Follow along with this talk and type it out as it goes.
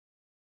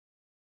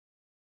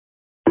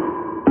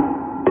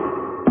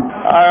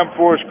Hi, I'm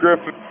Forrest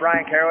Griffin.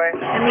 Brian Caraway.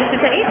 And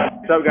Lisa Tate.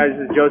 What's up, guys?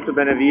 This is Joseph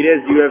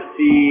Benavidez,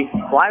 UFC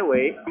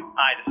flyweight.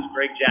 Hi, this is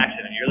Greg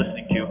Jackson, and you're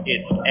listening to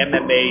It's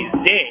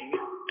MMA Zing,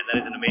 and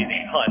that is an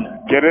amazing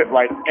pun. Get it?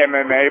 Like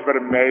MMA, but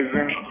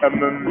amazing?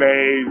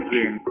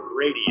 Amazing.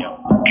 Radio.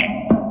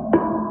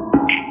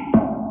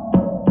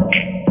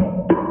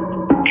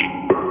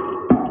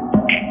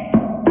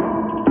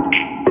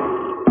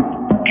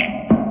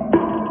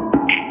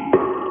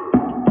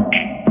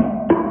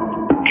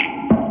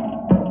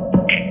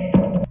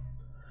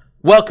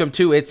 Welcome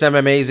to It's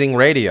Amazing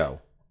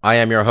Radio. I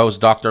am your host,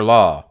 Dr.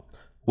 Law.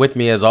 With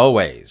me, as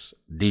always,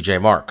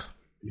 DJ Mark.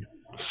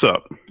 What's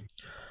up?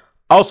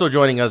 Also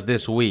joining us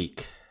this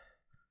week,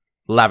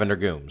 Lavender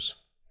Gooms.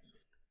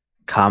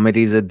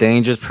 Comedy's a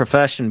dangerous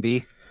profession,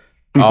 B.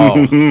 Oh,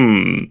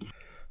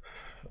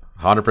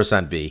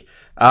 100% B.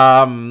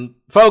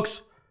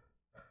 Folks,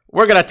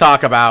 we're going to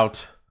talk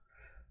about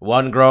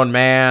one grown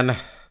man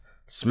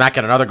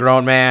smacking another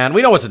grown man.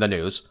 We know what's in the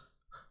news.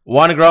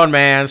 One grown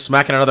man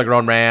smacking another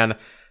grown man.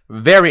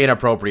 Very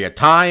inappropriate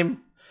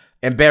time.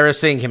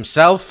 Embarrassing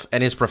himself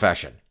and his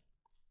profession.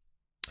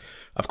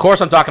 Of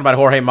course, I'm talking about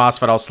Jorge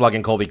Masvidal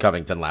slugging Colby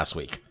Covington last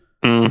week.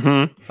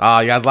 Mm-hmm.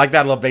 You guys like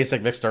that little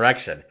basic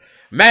misdirection?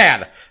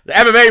 Man, the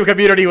MMA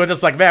community was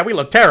just like, man, we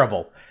look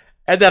terrible.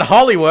 And then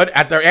Hollywood,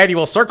 at their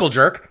annual circle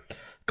jerk,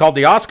 called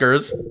the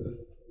Oscars,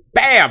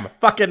 bam,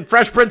 fucking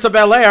Fresh Prince of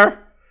Bel-Air.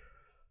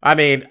 I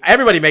mean,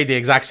 everybody made the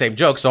exact same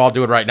joke, so I'll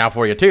do it right now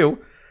for you, too.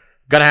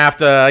 Gonna have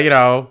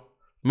to,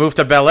 move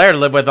to Bel Air to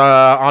live with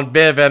Aunt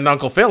Biv and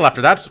Uncle Phil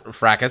after that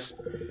fracas.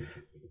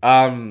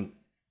 By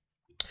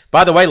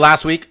the way,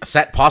 last week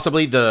set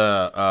possibly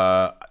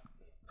the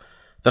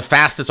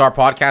fastest our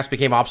podcast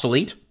became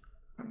obsolete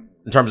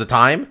in terms of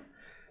time,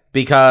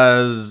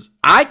 because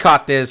I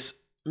caught this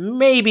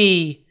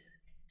maybe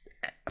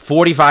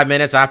 45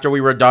 minutes after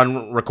we were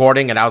done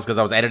recording, and that was because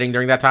I was editing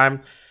during that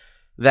time,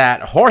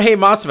 that Jorge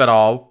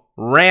Masvidal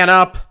ran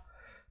up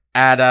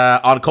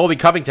on Colby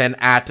Covington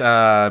at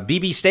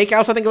BB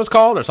Steakhouse, I think it was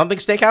called, or something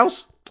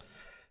Steakhouse,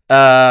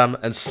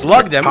 and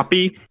slugged him.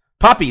 Poppy's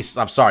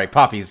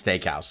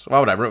Steakhouse. Why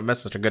would I miss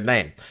such a good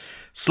name?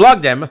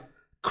 Slugged him,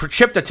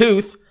 chipped a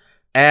tooth,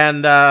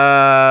 and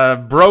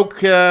broke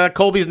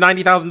Colby's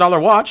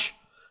 $90,000 watch,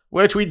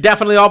 which we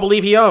definitely all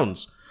believe he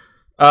owns.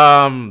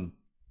 Mike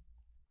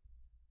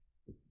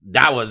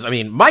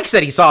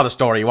said he saw the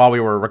story while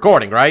we were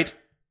recording, right?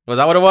 Was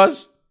that what it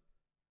was?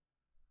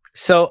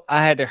 So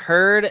I had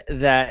heard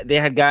that they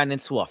had gotten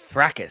into a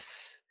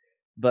fracas,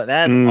 but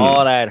that's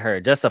all I had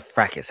heard. Just a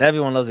fracas.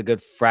 Everyone loves a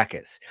good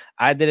fracas.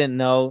 I didn't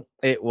know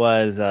it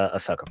was a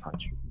sucker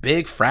punch.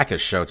 Big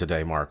fracas show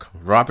today, Mark.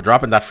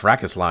 Dropping that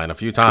fracas line a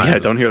few times. Yeah,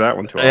 don't hear that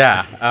one too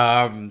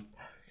often.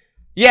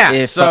 Yeah.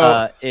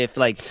 If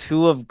like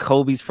two of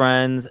Kobe's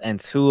friends and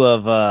two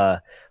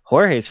of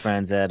Jorge's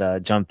friends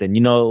had jumped in,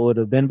 you know what it would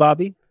have been,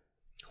 Bobby?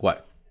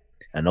 What?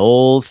 An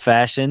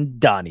old-fashioned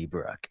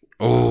Donnybrook.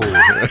 Oh,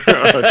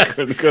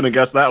 couldn't have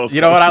guessed that was. You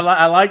know what?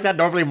 I like that.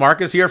 Normally,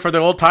 Mark is here for the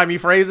old timey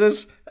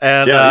phrases,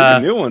 and yeah,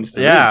 new ones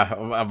too.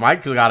 Yeah,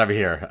 Mike's got him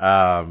here.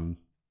 I'm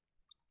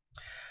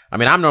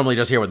normally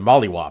just here with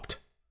mollywopped,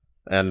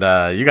 and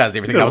you guys didn't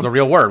even think that was a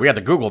real word. We had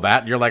to Google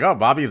that. And you're like, oh,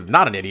 Bobby's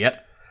not an idiot,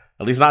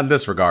 at least not in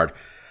this regard.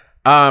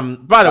 By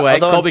the way,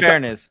 although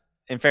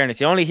in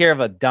fairness, you only hear of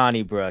a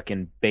Donnybrook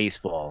in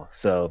baseball,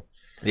 so.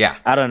 Yeah,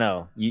 I don't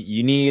know.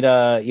 You need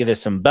either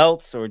some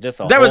belts or just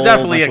a. There was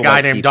definitely a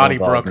guy named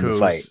Donnybrook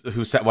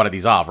who set one of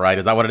these off, right?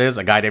 Is that what it is?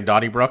 A guy named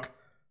Donnybrook?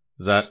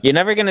 Is that? You're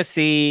never gonna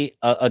see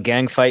a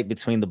gang fight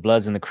between the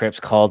Bloods and the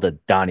Crips called a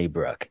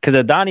Donnybrook, because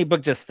a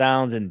Donnybrook just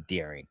sounds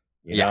endearing.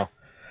 You know.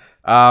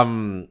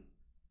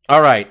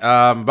 All right.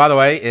 By the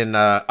way, in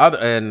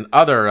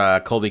other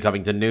Colby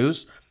Covington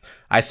news,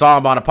 I saw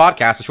him on a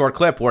podcast, a short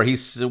clip where he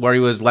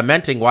was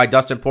lamenting why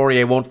Dustin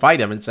Poirier won't fight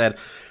him, and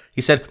He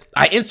said,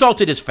 I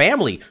insulted his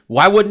family.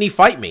 Why wouldn't he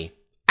fight me?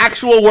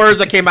 Actual words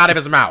that came out of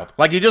his mouth.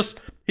 Like he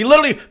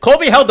literally,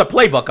 Colby held the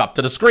playbook up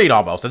to the screen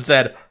almost and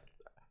said,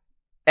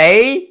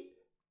 A,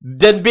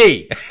 then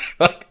B.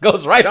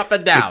 Goes right up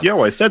and down.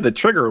 Yo, I said the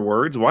trigger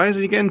words. Why is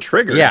he getting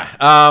triggered? Yeah.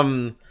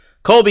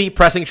 Colby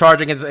pressing charge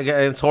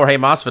against Jorge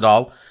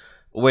Masvidal,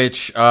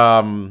 which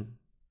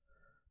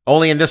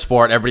only in this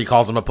sport everybody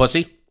calls him a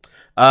pussy.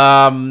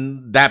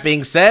 That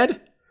being said,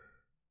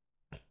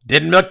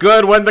 didn't look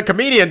good when the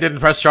comedian didn't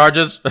press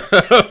charges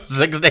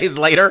 6 days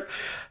later.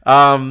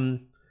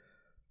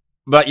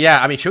 But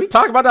yeah, should we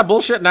talk about that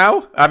bullshit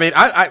now?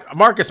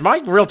 Marcus, my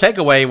real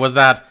takeaway was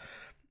that,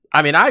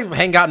 I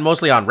hang out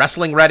mostly on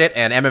wrestling Reddit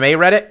and MMA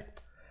Reddit.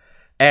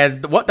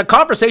 And what the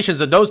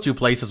conversations in those two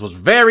places was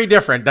very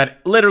different than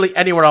literally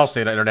anywhere else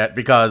on the internet,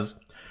 because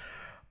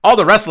all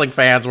the wrestling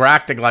fans were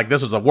acting like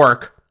this was a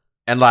work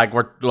and like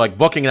we're like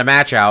booking the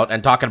match out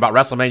and talking about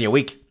WrestleMania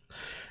week.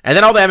 And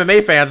then all the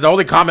MMA fans, the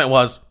only comment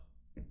was,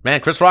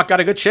 man, Chris Rock got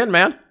a good chin,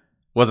 man.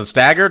 Wasn't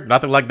staggered,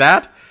 nothing like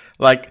that.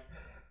 Like,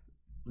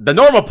 the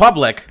normal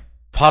public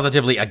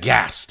positively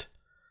aghast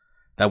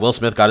that Will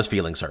Smith got his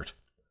feelings hurt.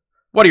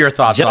 What are your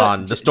thoughts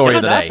on the story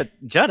of the day?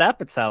 Judd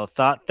Apatow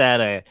thought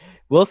that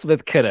Will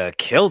Smith could have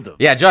killed him.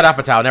 Yeah, Judd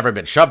Apatow never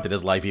been shoved in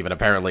his life, even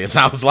apparently. It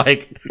sounds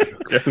like.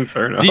 Okay,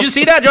 fair enough. Did you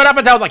see that? Judd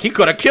Apatow was like, he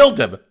could have killed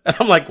him, and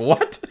I'm like,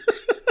 what?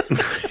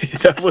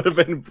 That would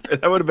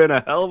have been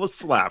a hell of a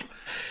slap.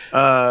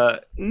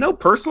 No,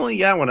 personally,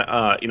 yeah. When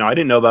I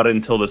didn't know about it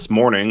until this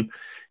morning,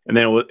 and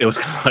then it was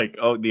kind of like,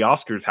 oh, the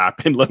Oscars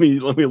happened. Let me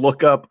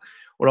look up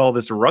what all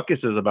this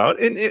ruckus is about,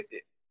 and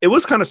it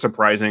was kind of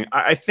surprising.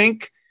 I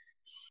think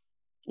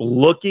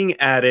looking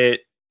at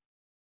it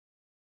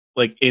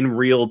like in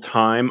real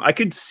time, I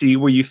could see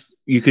where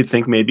you could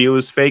think maybe it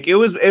was fake. It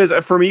was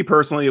for me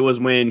personally, it was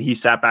when he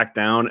sat back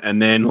down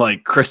and then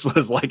like Chris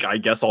was like, I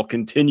guess I'll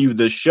continue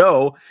the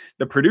show.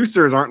 The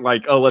producers aren't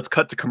like, oh, let's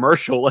cut to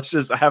commercial. Let's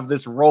just have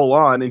this roll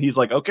on. And he's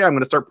like, okay, I'm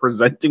going to start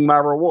presenting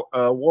my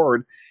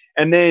award.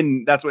 And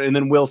then and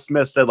then Will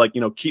Smith said like,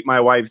 keep my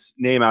wife's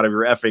name out of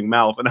your effing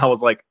mouth. And I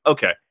was like,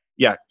 okay,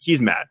 yeah,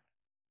 he's mad.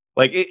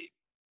 Like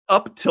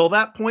up till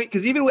that point,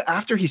 because even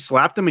after he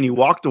slapped him and he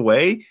walked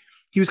away,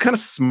 he was kind of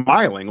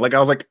smiling. Like I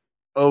was like,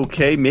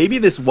 okay, maybe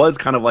this was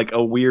kind of like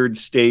a weird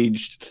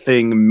staged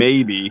thing,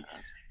 maybe.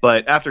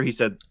 But after he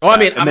said, well, I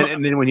mean,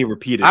 and then when he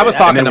repeated, I was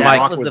talking to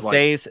Mike.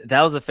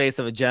 That was the face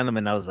of a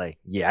gentleman. I was like,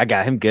 yeah, I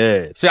got him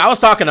good. See, I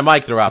was talking to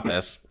Mike throughout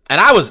this, and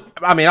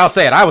I'll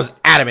say it. I was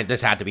adamant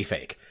this had to be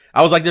fake.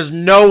 I was like, "There's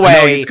no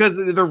way." It's because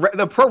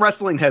the pro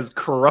wrestling has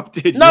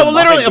corrupted. No,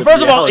 literally.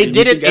 First of all, it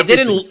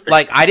didn't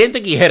like. I didn't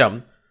think he hit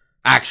him,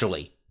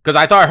 actually, because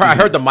I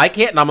heard the mic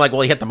hit, and I'm like,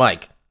 "Well, he hit the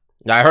mic."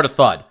 I heard a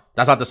thud.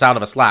 That's not the sound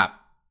of a slap.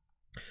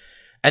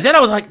 And then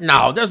I was like,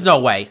 "No, there's no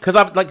way," because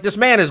I'm like, this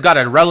man has got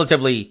a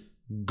relatively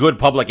good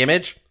public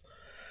image.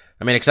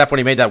 I mean, except when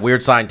he made that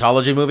weird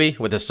Scientology movie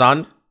with his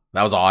son.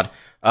 That was odd.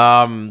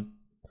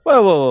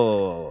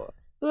 Whoa.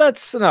 All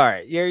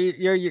right.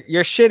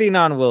 You're shitting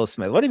on Will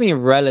Smith. What do you mean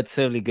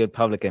relatively good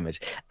public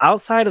image?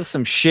 Outside of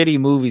some shitty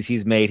movies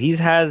he's made, he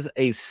has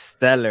a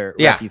stellar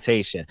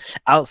reputation.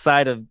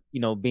 Outside of,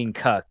 being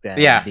cucked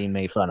and being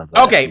made fun of.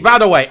 Okay, by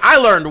the way, I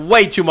learned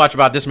way too much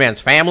about this man's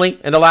family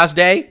in the last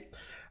day.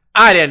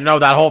 I didn't know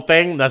that whole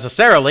thing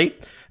necessarily.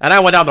 And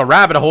I went down the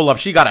rabbit hole of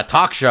she got a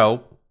talk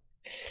show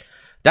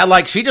that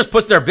like she just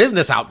puts their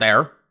business out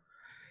there.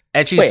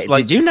 And she's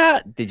like,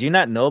 did you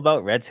not know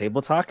about Red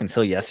Table Talk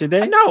until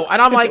yesterday? No,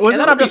 and I'm like,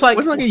 I'm just like,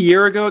 wasn't like a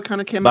year ago it kind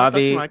of came out.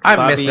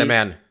 I miss it,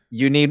 man.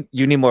 You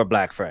need more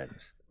black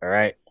friends. All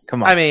right,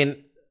 come on. I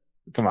mean,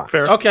 come on.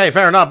 Okay,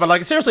 fair enough. But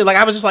like seriously, like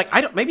I was just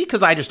like, maybe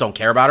because I just don't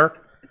care about her.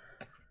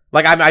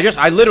 Like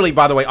I literally,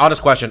 by the way,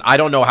 honest question, I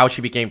don't know how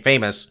she became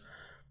famous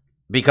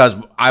because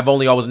I've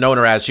only always known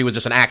her as she was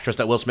just an actress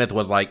that Will Smith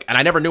was like, and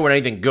I never knew her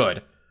anything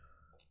good.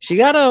 She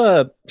got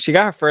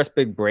her first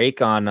big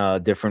break on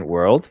a Different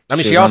World. I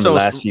mean, she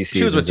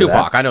was with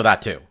Tupac. I know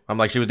that too. I'm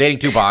like, she was dating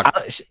Tupac.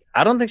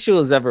 I don't think she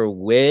was ever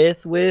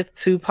with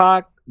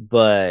Tupac,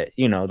 but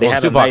they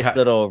had Tupac a nice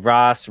little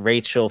Ross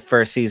Rachel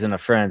first season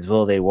of Friends.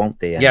 Will they? Won't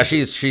they? Yeah,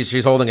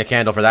 she's holding a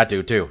candle for that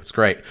dude too. It's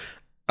great.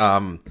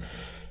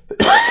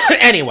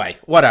 Anyway,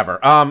 whatever.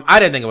 I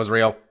didn't think it was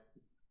real.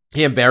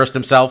 He embarrassed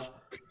himself,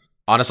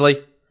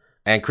 honestly,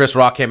 and Chris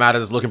Rock came out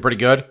of this looking pretty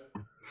good.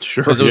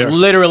 Sure, because it was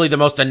literally the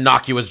most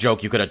innocuous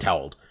joke you could have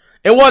told.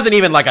 It wasn't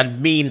even like a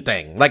mean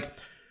thing. Like,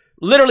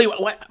 literally,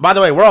 by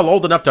the way, we're all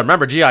old enough to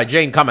remember G.I.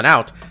 Jane coming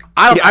out.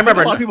 I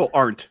remember a lot of people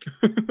aren't.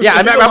 Yeah,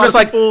 I'm just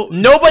like,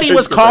 nobody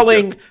was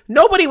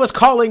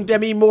calling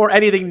Demi Moore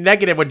anything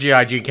negative when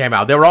G.I. Jane came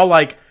out. They were all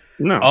like,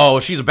 no, oh,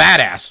 she's a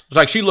badass. It's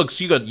like,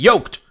 she got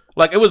yoked.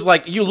 Like, it was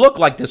like, you look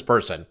like this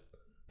person.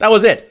 That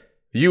was it.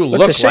 You look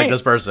like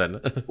this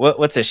person.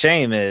 What's a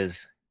shame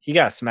is he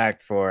got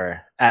smacked for,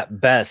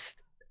 at best,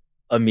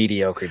 a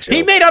mediocre joke.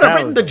 He may not have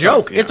written the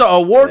joke. It's an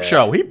award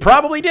show. He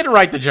probably didn't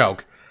write the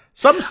joke.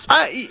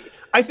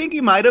 I think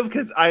he might have,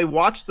 because I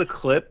watched the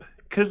clip.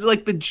 Because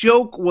like the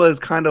joke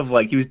was kind of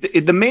like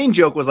the main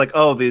joke was like,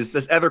 oh,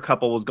 this other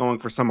couple was going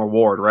for some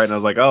award, right? And I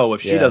was like, oh,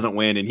 if she doesn't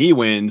win and he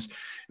wins,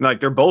 and like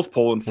they're both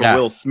pulling for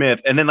Will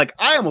Smith. And then like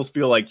I almost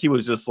feel like he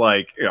was just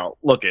like,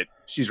 look it,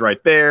 she's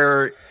right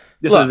there.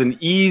 This is an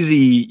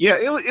easy,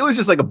 it was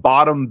just like a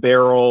bottom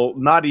barrel,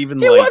 not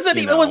even it wasn't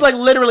even, it was like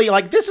literally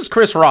like, this is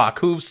Chris Rock,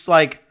 who's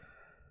like,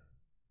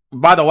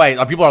 by the way,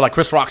 people are like,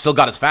 Chris Rock still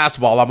got his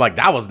fastball. I'm like,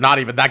 that was not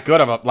even that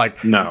good of a,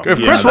 like, no. If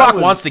Chris Rock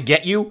wants to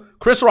get you,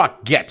 Chris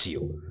Rock gets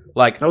you.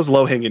 Like, that was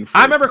low hanging fruit.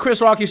 I remember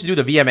Chris Rock used to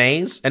do the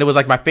VMAs, and it was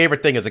like my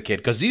favorite thing as a kid,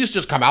 because he used to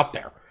just come out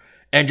there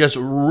and just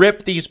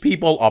rip these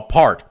people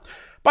apart.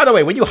 By the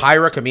way, when you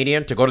hire a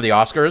comedian to go to the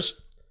Oscars,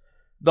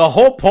 the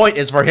whole point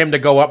is for him to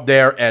go up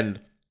there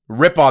and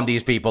rip on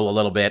these people a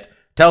little bit,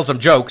 tell some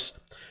jokes,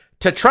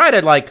 to try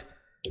to like,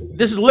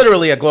 this is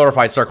literally a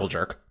glorified circle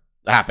jerk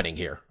happening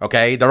here,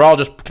 okay? They're all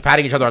just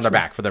patting each other on their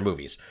back for their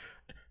movies.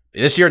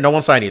 This year, no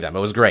one saw any of them. It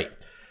was great.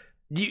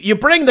 You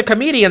bring the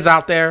comedians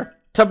out there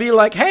to be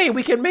like, hey,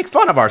 we can make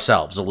fun of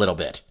ourselves a little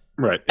bit.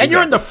 Right. And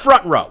you're in the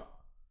front row.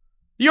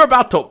 You're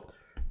about to,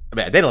 I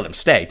mean, they let him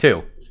stay,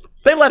 too.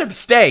 They let him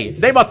stay.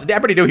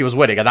 Everybody knew he was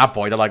winning at that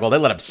point. They're like, well, they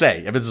let him stay.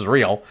 I mean, this is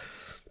real.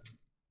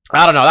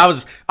 I don't know. That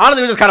was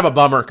honestly, it was just kind of a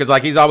bummer because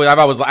like I've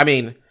always, I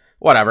mean,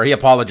 whatever. He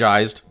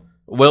apologized.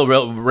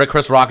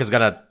 Chris Rock is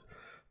gonna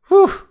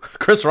Whew,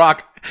 Chris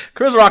Rock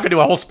could do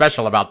a whole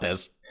special about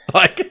this.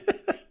 Like,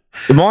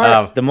 The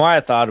more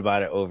I thought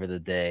about it over the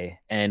day,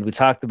 and we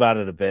talked about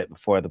it a bit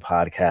before the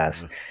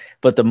podcast,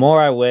 but the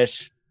more I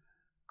wish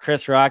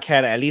Chris Rock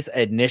had at least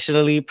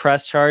initially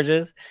pressed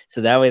charges,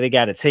 so that way they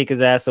got to take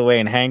his ass away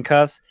in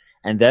handcuffs,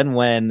 and then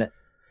when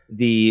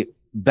the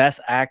Best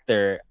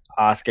Actor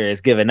Oscar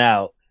is given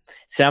out,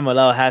 Samuel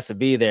L. has to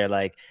be there.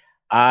 Like,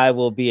 I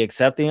will be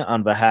accepting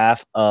on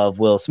behalf of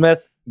Will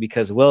Smith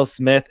because Will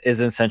Smith is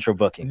in central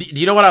booking. do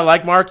you know what I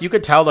like, Mark? You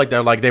could tell like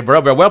they're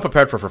well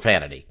prepared for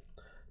profanity,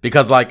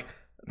 because like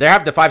they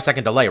have the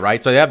 5-second delay,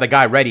 right? So they have the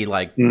guy ready,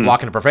 like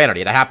blocking the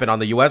profanity. It happened on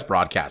the U.S.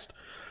 broadcast.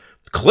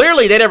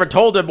 Clearly, they never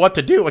told him what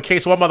to do in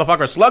case one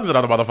motherfucker slugs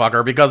another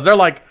motherfucker, because they're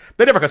like,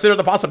 they never considered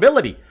the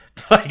possibility.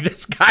 Like,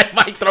 this guy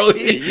might throw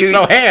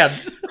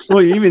hands.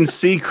 Well, you even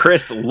see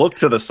Chris look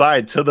to the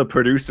side to the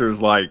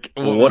producers like,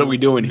 well, what are we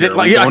doing here?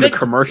 Like, going to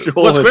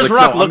commercial? Was Chris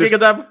like, Rock looking at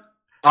them?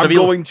 I'm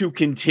going to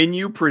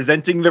continue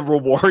presenting the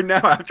reward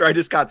now after I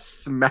just got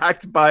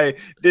smacked by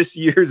this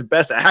year's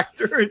Best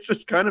Actor. It's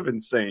just kind of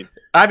insane.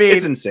 I mean,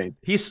 it's insane.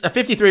 He's a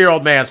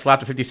 53-year-old man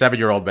slapped a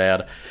 57-year-old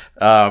man.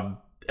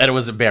 And it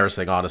was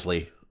embarrassing,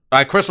 honestly.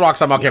 Chris Rock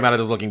somehow came out of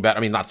this looking better.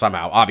 I mean, not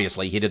somehow.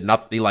 Obviously, he did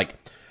nothing. Like,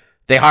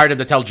 they hired him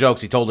to tell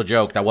jokes. He told a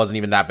joke that wasn't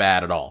even that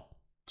bad at all.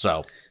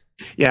 So,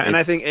 yeah, and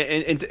I think,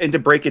 and to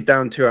break it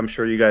down too, I'm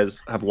sure you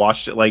guys have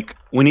watched it. Like,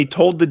 when he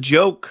told the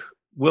joke,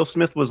 Will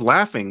Smith was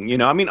laughing. You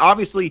know, I mean,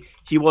 obviously,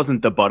 he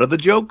wasn't the butt of the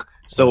joke,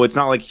 so it's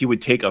not like he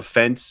would take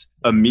offense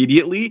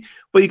immediately.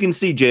 But you can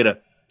see Jada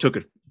took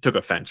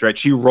offense, right?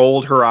 She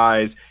rolled her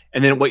eyes,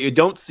 and then what you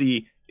don't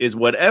see is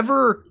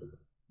whatever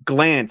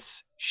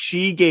glance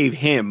she gave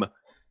him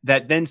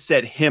that then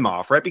set him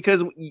off, right?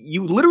 Because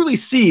you literally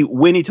see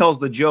when he tells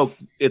the joke,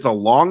 it's a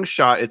long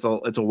shot, it's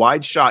a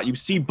wide shot. You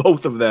see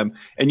both of them,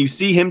 and you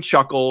see him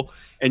chuckle,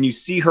 and you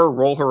see her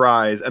roll her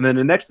eyes, and then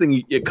the next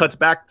thing it cuts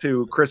back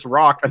to Chris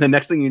Rock, and the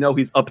next thing you know,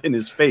 he's up in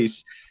his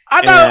face.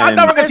 I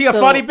thought we're gonna see a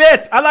funny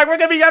bit. We're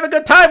gonna be having a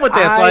good time with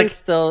this.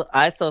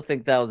 I still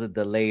think that was a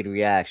delayed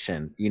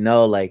reaction. You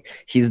know,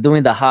 like he's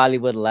doing the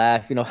Hollywood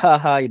laugh. You know,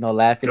 haha. You know,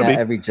 laughing at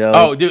every joke.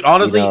 Oh, dude,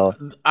 honestly, you know?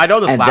 I know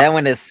this. And then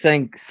when it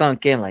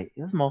sunk in, like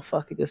this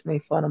motherfucker just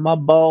made fun of my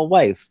bald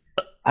wife.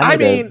 I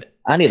need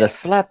to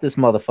slap this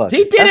motherfucker.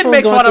 He didn't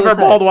make fun of her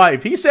bald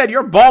wife. He said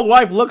your bald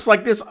wife looks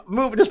like this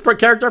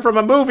character from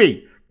a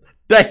movie,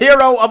 the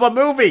hero of a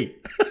movie.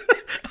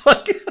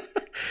 Like.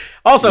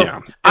 Also,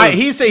 yeah.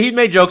 He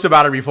made jokes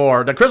about her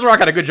before. The Chris Rock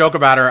had a good joke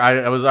about her.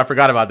 I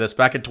forgot about this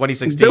back in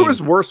 2016. There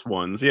was worse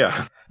ones,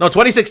 yeah. No,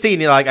 2016.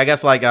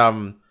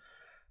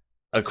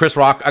 Chris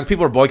Rock.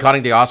 People were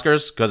boycotting the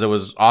Oscars because it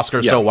was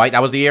Oscars so white.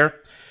 That was the year.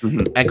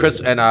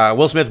 Mm-hmm. And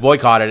Will Smith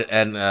boycotted,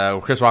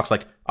 and Chris Rock's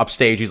like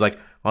upstage. He's like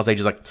on stage.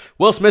 He's like,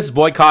 Will Smith's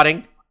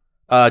boycotting.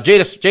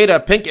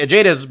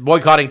 Jada's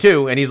boycotting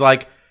too, and he's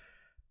like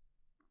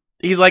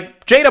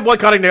Jada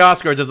boycotting the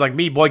Oscars is like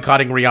me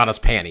boycotting Rihanna's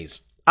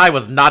panties. I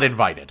was not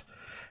invited.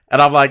 And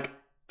I'm like,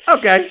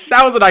 okay,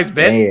 that was a nice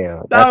bit.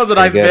 Damn, that was a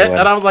nice bit. One.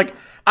 And I was like,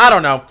 I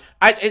don't know.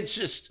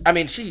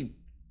 She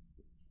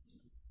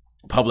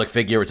public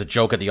figure. It's a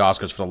joke at the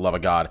Oscars, for the love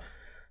of God.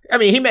 I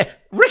mean,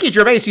 Ricky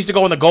Gervais used to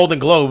go in the Golden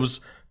Globes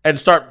and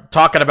start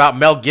talking about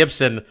Mel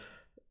Gibson,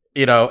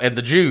 you know, and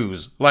the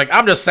Jews. Like,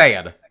 I'm just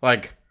saying,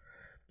 like,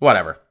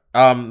 whatever.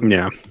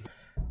 Yeah.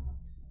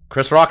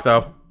 Chris Rock,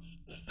 though.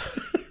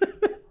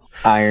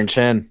 Iron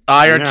Chin,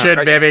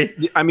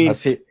 baby. I mean,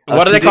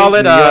 what do they call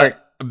it?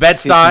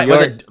 Bed-Stuy.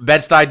 Was it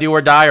Bed-Stuy do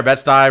or die or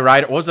Bed-Stuy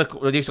ride? What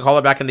they used to call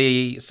it back in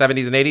the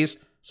 70s and 80s?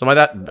 Something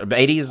like that?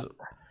 80s?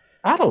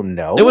 I don't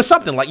know. It was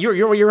something like you're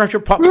at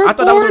your pump. I thought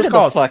that was what it was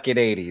called. Fucking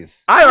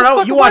 80s. I don't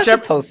know. You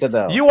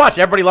watch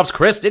Everybody Loves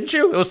Chris, didn't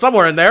you? It was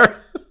somewhere in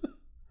there.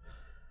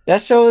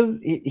 That show was.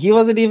 He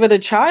wasn't even a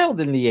child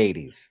in the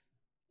 80s.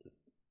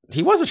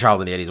 He was a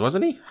child in the 80s,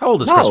 wasn't he? How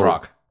old is Chris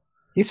Rock?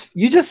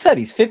 You just said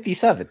he's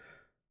 57.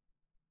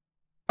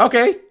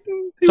 Okay.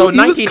 So in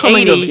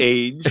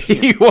 1980,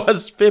 he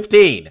was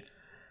 15.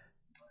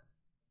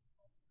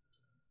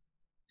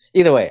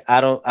 Either way, I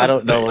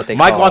don't know what they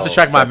Mike wants to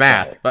check my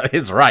math, but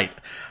it's right.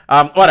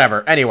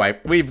 Whatever. Anyway,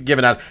 we've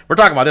given out. We're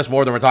talking about this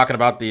more than we're talking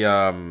about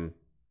the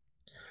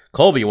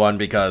Colby one,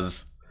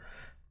 because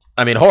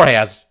I mean Jorge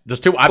has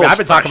just two. I've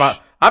been talking on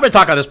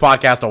this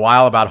podcast a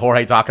while about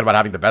Jorge talking about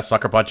having the best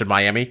sucker punch in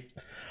Miami.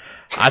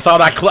 I saw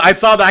that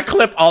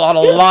clip on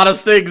a lot of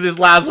things this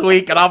last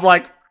week, and I'm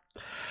like,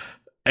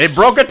 it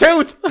broke a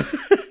tooth.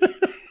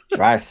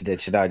 Try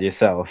stitching out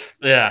yourself.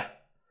 Yeah.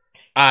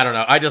 I don't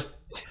know.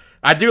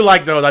 I do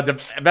like, though, that the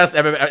best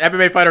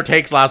MMA fighter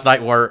takes last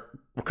night were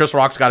Chris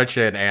Rock's got a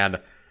chin, and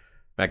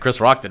man,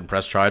 Chris Rock didn't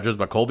press charges,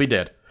 but Colby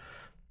did.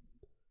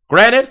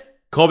 Granted,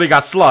 Colby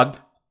got slugged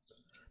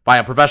by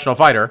a professional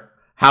fighter.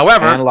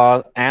 However,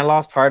 and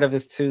lost part of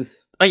his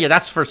tooth. Oh yeah,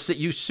 that's for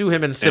you sue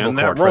him in civil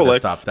court for this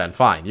stuff. Then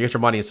fine, you get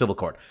your money in civil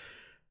court.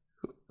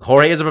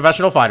 Jorge is a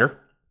professional fighter,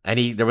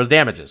 and there was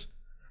damages.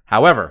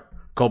 However,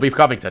 Colby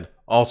Covington,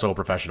 also a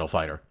professional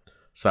fighter.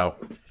 So,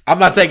 I'm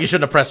not saying he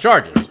shouldn't have pressed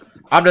charges.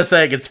 I'm just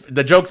saying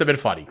the jokes have been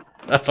funny.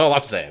 That's all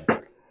I'm saying.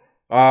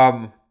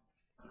 How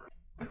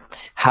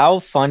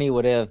funny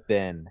would it have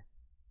been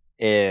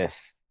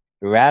if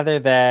rather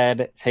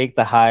than take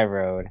the high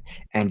road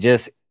and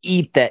just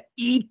eat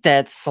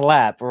that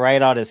slap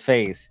right on his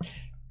face,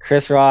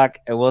 Chris Rock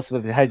and Will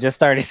Smith had just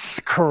started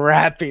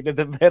scrapping in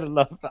the middle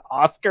of the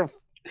Oscar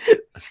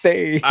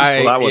stage. So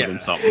that would have been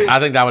something. I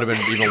think that would have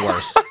been even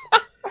worse.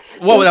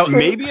 Well,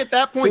 Maybe at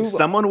that point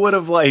someone would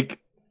have like.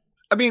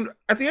 I mean,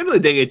 at the end of the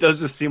day, it does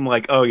just seem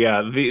like, oh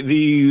yeah,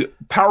 the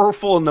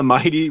powerful and the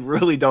mighty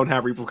really don't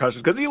have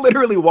repercussions, because he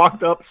literally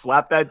walked up,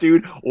 slapped that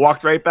dude,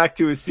 walked right back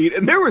to his seat,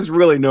 and there was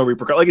really no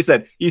repercussions. Like I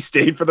said, he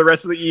stayed for the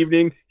rest of the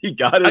evening. He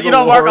got his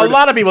Mark, a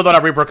lot of people don't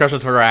have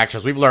repercussions for their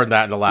actions. We've learned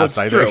that in the last,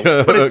 I think,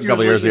 a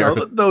couple years here.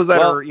 Those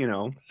that are,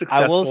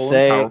 successful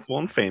and powerful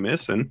and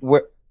famous, and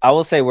I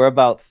will say we're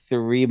about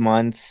 3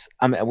 months.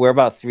 We're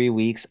about 3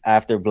 weeks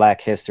after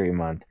Black History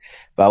Month.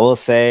 But I will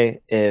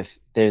say, if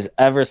there's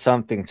ever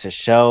something to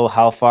show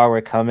how far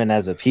we're coming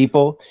as a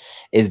people,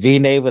 is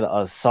being able to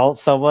assault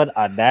someone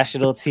on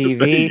national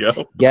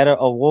TV, get an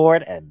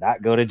award, and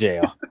not go to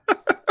jail.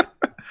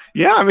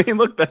 Yeah, I mean,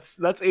 look,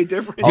 that's a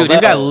difference. Dude, this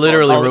guy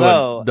literally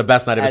ruined the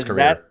best night of his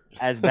career.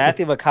 As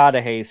Matthew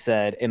McConaughey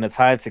said in A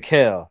Time to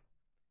Kill,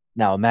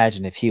 now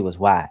imagine if he was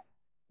white.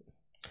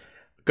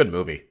 Good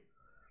movie.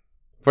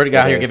 Pretty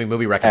guy here giving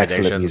movie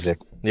recommendations. Music.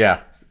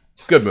 Yeah,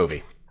 good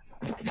movie.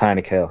 Time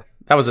to Kill.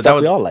 That was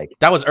early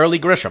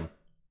Grisham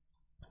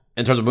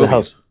in terms of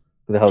movies.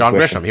 John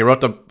Grisham. He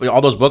wrote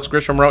all those books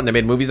Grisham wrote, and they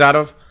made movies out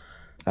of.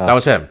 That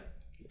was him.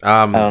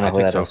 I don't know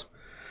who that is.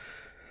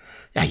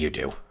 Yeah, you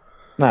do.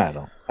 No, I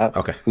don't.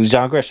 Okay. Who's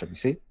John Grisham? You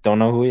see? Don't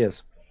know who he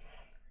is.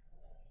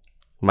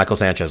 Michael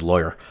Sanchez,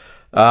 lawyer.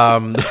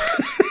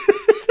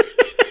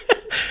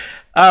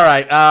 All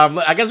right.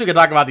 I guess we could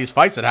talk about these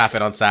fights that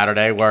happened on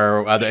Saturday,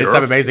 where it's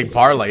an amazing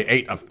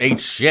parlay ate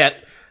shit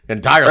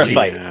entirely. First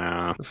fight.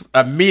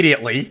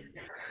 Immediately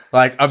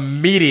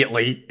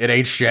it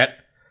ate shit.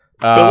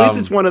 But at least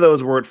it's one of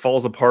those where it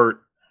falls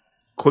apart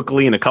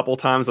quickly, and a couple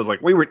times I was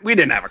like, we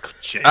didn't have a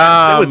chance.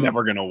 It was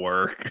never gonna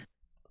work.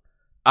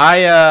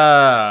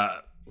 I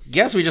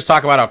guess we just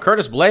talk about how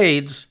Curtis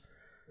Blades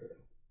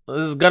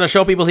is gonna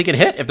show people he can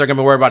hit if they're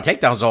gonna be worried about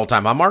takedowns the whole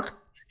time, huh, Mark?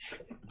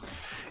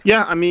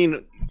 Yeah, I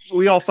mean,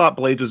 we all thought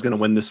Blades was going to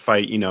win this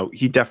fight.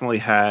 He definitely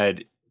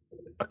had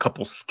a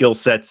couple skill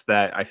sets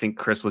that I think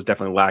Chris was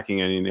definitely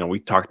lacking. And, we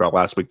talked about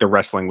last week, the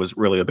wrestling was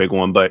really a big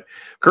one, but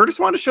Curtis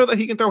wanted to show that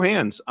he can throw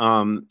hands,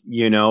 and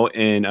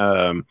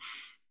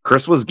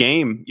Chris was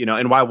game,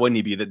 and why wouldn't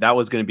he be? That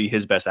was going to be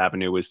his best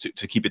avenue, was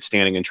to keep it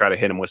standing and try to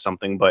hit him with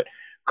something. But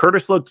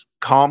Curtis looked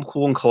calm,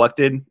 cool, and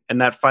collected in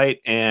that fight,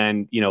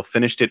 and,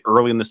 finished it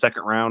early in the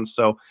second round.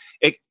 So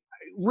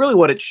really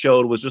what it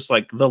showed was just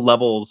like the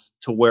levels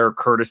to where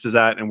Curtis is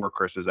at and where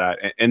Chris is at.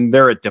 And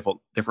they're at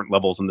different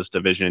levels in this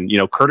division.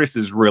 Curtis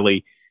is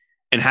really,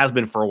 and has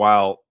been for a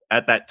while,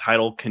 at that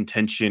title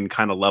contention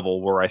kind of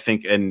level where I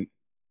think in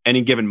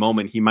any given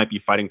moment he might be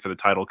fighting for the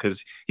title,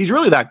 because he's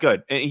really that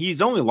good. And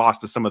he's only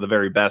lost to some of the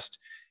very best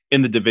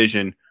in the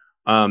division.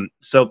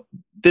 So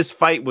this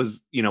fight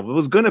was, it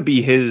was going to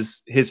be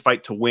his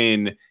fight to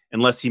win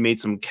unless he made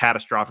some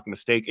catastrophic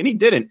mistake. And he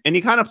didn't. And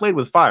he kind of played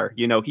with fire.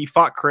 He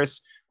fought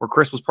Chris, where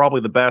Chris was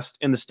probably the best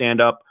in the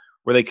stand-up,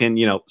 where they can,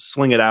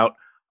 sling it out,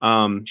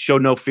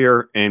 showed no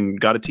fear, and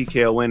got a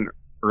TKO win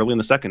early in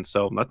the second.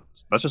 So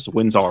that's just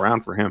wins all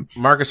around for him.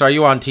 Marcus, are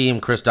you on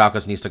team Chris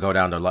Daukaus needs to go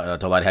down to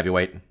light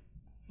heavyweight?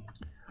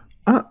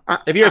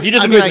 If you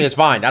disagree with me, it's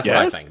fine. That's what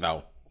I think,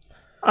 though.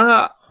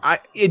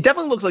 It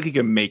definitely looks like he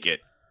can make it,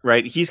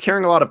 right? He's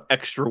carrying a lot of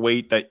extra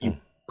weight that he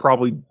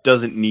probably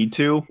doesn't need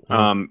to.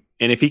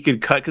 And if he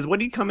could cut, because what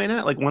did he come in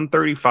at? Like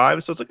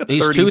 135? So it's like a 30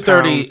 He's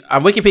 230.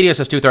 Wikipedia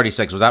says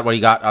 236. Was that what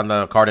he got on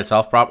the card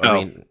itself? I have no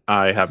idea.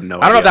 I don't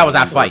know if that was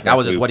that fight. That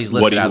was just what he's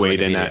listed as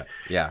Wikipedia.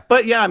 Yeah.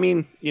 But yeah, I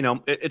mean,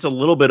 it's a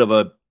little bit of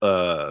a,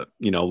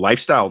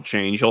 lifestyle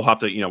change. He'll have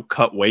to,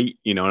 cut weight,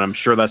 and I'm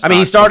sure that's.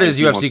 He started his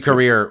UFC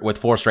career with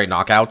 4 straight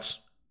knockouts,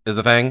 is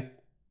the thing.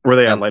 Were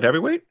they at light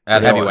heavyweight?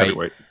 At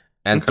heavyweight.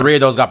 And 3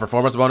 of those got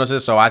performance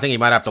bonuses, so I think he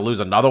might have to lose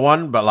another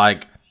one. But,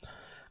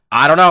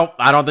 I don't know.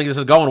 I don't think this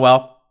is going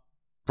well.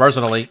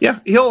 Personally. Yeah,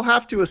 he'll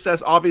have to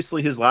assess.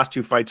 Obviously, his last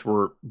 2 fights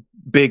were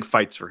big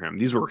fights for him.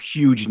 These were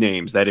huge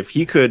names that if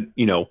he could,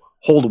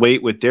 hold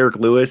weight with Derek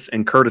Lewis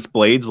and Curtis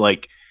Blades,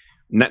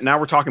 now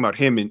we're talking about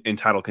him in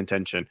title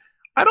contention.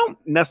 I don't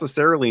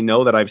necessarily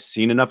know that I've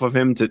seen enough of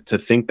him to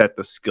think that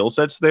the skill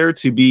set's there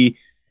to be,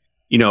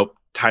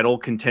 title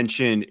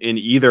contention in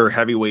either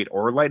heavyweight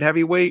or light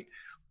heavyweight.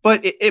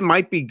 But it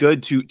might be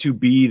good to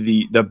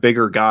be the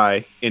bigger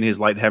guy in his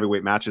light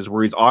heavyweight matches,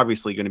 where he's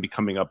obviously going to be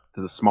coming up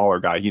to the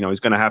smaller guy. He's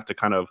going to have to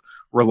kind of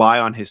rely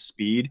on his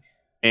speed.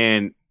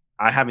 And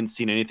I haven't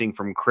seen anything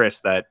from Chris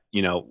that,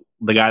 the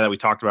guy that we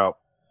talked about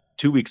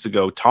 2 weeks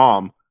ago,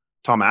 Tom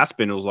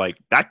Aspin, was like,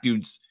 that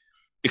dude's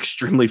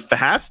extremely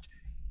fast,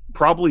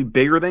 probably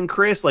bigger than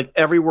Chris,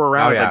 everywhere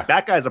around. Like,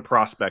 that guy's a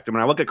prospect. And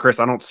when I look at Chris,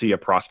 I don't see a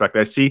prospect.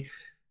 I see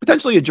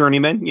potentially a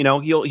journeyman.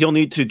 He'll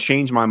need to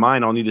change my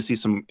mind. I'll need to see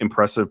some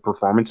impressive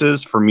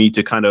performances for me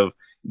to kind of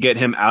get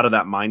him out of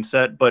that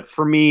mindset. But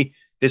for me,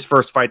 his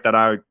first fight that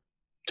I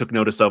took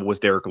notice of was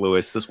Derek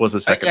Lewis. This was the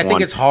second I one.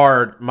 think it's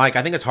hard, Mike.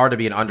 I think it's hard to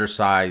be an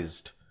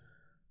undersized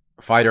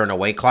fighter in a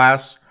weight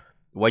class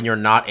when you're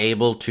not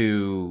able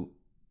to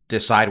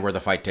decide where the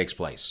fight takes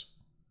place.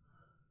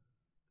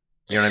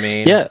 You know what I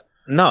mean? Yeah,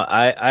 no,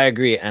 I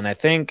agree, and I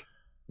think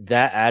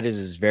that adage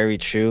is very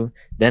true.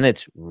 Then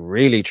it's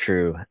really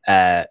true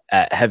at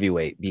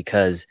heavyweight,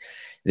 because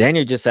then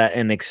you're just at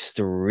an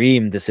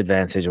extreme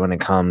disadvantage when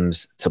it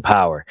comes to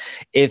power.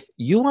 If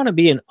you want to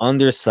be an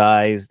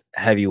undersized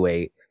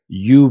heavyweight,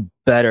 you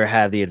better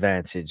have the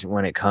advantage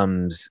when it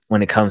comes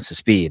to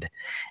speed.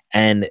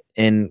 And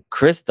in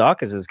Chris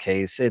Dawkins'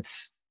 case,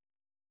 it's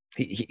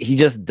he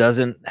just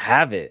doesn't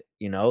have it.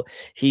 You know,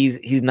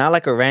 he's not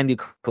like a Randy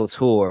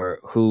Couture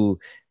who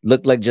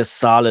looked like just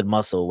solid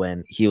muscle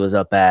when he was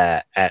up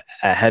at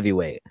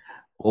heavyweight,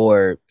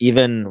 or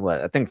even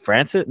I think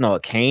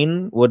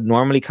Kane would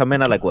normally come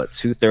in at like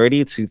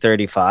 230,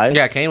 235.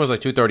 Yeah, Kane was like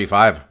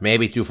 235,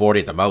 maybe 240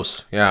 at the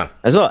most. Yeah,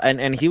 as well,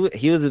 and he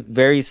was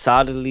very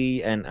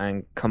solidly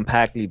and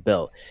compactly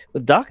built.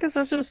 With Dawkins,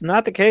 that's just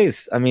not the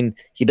case. I mean,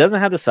 he doesn't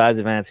have the size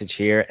advantage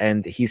here,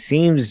 and he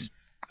seems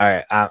all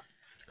right.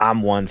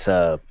 I'm one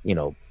to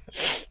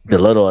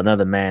belittle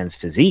another man's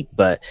physique,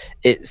 but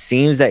it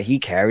seems that he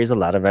carries a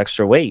lot of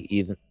extra weight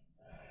even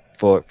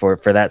for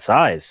that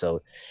size.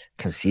 So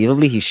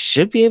conceivably, he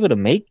should be able to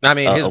make. I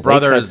mean, his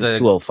brother is the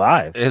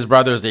 205. His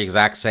brother is the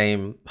exact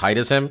same height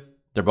as him.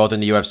 They're both in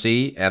the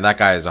UFC, and that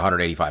guy is a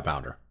 185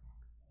 pounder.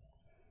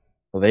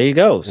 Well, there you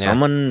go.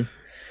 Yeah.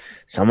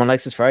 Someone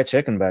likes his fried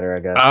chicken better, I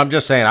guess. I'm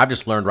just saying. I've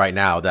just learned right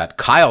now that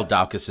Kyle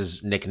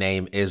Daukaus'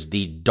 nickname is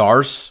the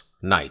Darce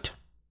Knight.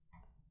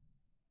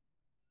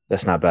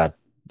 That's not bad.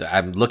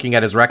 I'm looking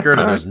at his record,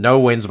 and there's no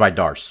wins by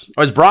Darce.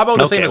 Oh, is Bravo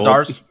the same as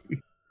Darce?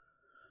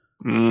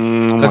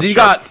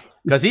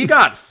 Because he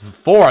got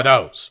 4 of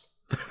those,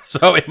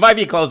 so it might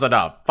be close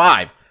enough.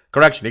 5.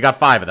 Correction, he got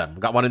 5 of them.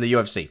 Got one in the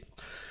UFC.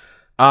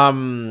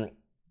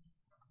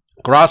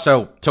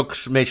 Grasso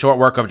made short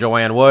work of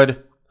Joanne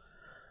Wood.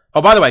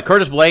 Oh, by the way,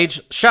 Curtis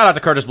Blades. Shout out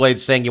to Curtis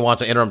Blades saying he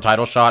wants an interim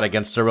title shot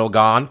against Cyril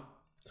Gahn.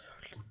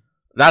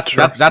 That's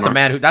a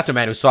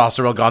man who saw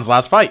Cyril Gahn's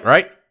last fight,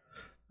 right?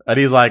 And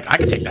he's like, I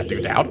can take that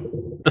dude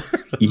down.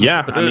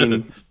 Yeah, I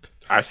mean,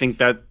 I think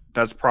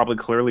that's probably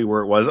clearly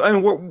where it was. I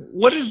mean,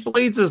 what is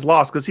Blades'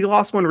 loss? Because he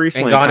lost one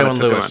recently. Ngannou and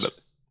Lewis.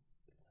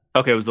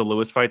 Okay, it was the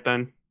Lewis fight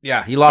then?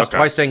 Yeah, he lost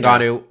twice to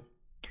Ngannou.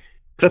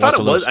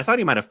 Because I thought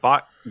he might have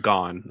fought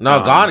Gahn.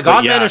 No, Gahn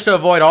managed to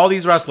avoid all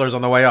these wrestlers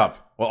on the way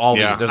up. Well, all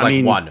these. There's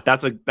one.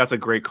 That's a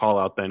great call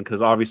out then,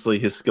 because obviously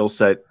his skill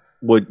set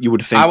would think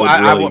would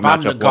really if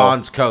match I'm up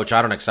Gahn's coach,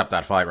 I don't accept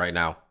that fight right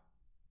now.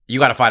 You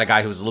got to fight a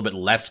guy who's a little bit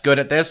less good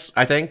at this,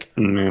 I think.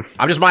 Mm-hmm.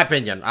 I'm just my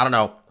opinion. I don't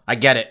know. I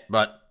get it,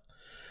 but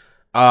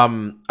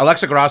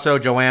Alexa Grasso,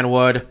 Joanne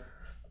Wood.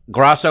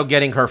 Grasso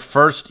getting her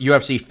first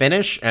UFC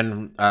finish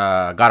and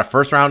got a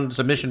first round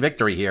submission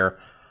victory here.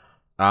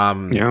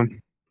 Yeah.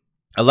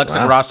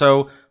 Alexa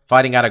Grasso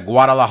fighting out of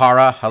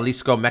Guadalajara,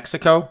 Jalisco,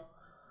 Mexico.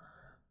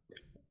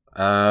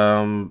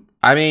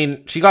 I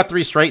mean, she got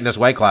 3 straight in this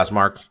weight class,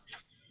 Mark.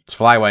 It's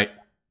flyweight.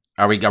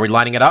 Are we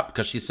lining it up?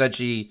 Because she said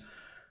she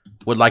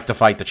would like to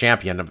fight the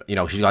champion.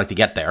 She'd like to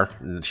get there.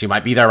 She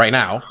might be there right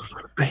now.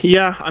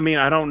 Yeah, I mean,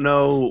 I don't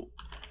know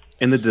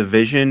in the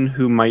division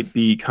who might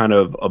be kind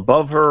of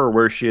above her or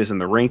where she is in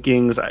the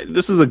rankings.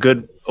 This is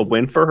a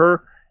win for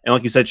her. And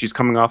like you said, she's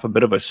coming off a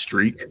bit of a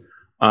streak.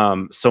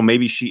 So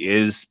maybe she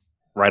is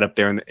right up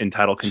there in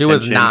title contention. She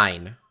was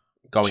 9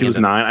 going. She was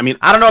 9. I mean,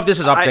 I don't know if this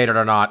is updated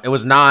or not. It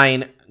was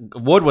 9.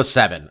 Wood was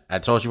 7,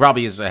 and so she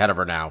probably is ahead of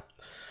her now.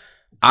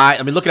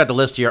 I mean, looking at the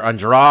list here,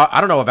 Andrade, I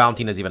don't know what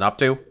Valentina's even up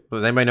to.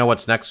 Does anybody know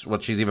what's next?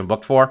 What she's even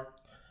booked for?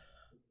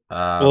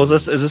 Well,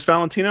 is this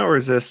Valentina or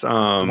is this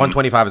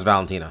 125 is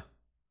Valentina?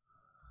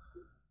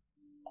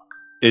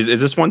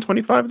 Is this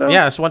 125 though?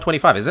 Yeah, it's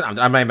 125. Is it?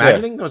 Am I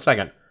imagining? Yeah. 1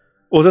 second.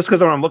 Well, just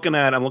because I'm looking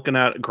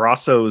at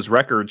Grasso's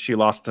record. She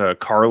lost to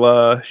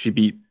Carla. She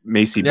beat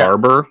Macy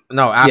Barber.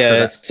 No, after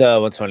that. It's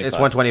 125. It's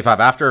 125.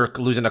 After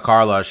losing to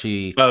Carla,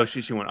 she went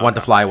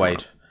to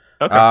flyweight.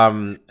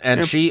 Okay.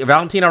 And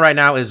Valentina right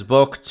now is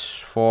booked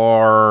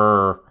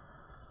for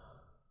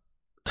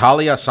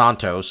Talia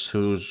Santos,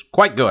 who's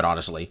quite good,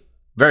 honestly.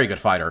 Very good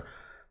fighter.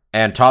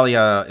 And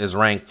Talia is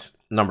ranked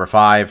number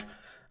 5.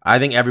 I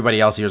think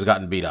everybody else here has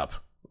gotten beat up,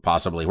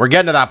 possibly. We're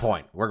getting to that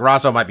point where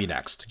Grasso might be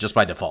next, just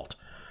by default.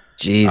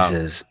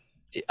 Jesus.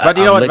 But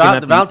you know what,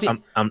 Valentina...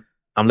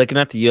 I'm looking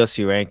at the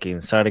UFC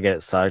rankings. Sorry to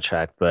get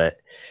sidetracked, but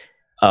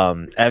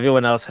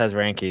everyone else has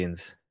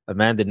rankings.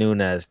 Amanda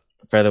Nunes,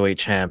 featherweight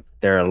champ.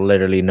 There are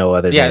literally no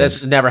other names.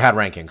 This never had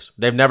rankings.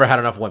 They've never had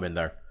enough women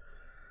there.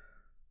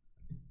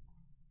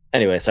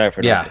 Anyway, sorry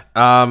for that.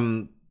 Yeah.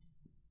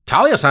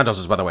 Talia Santos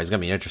is, by the way, is going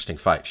to be an interesting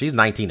fight. She's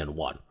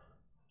 19-1.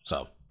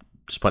 So,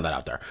 just putting that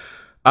out there.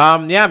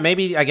 Yeah,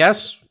 maybe, I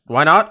guess.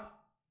 Why not?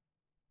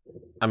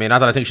 I mean, not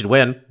that I think she'd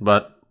win,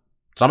 but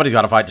somebody's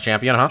got to fight the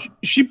champion, huh?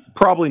 She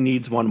probably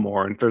needs one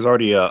more. And if there's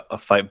already a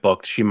fight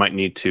booked, she might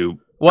need to.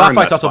 Well, that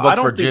fight's also booked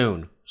for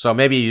June. So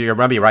maybe you're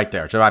maybe right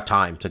there. She'll have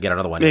time to get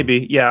another one.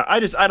 Maybe, yeah. I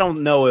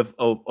don't know if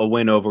a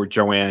win over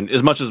Joanne,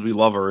 as much as we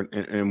love her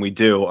and we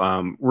do,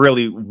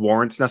 really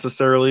warrants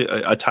necessarily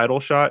a title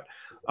shot.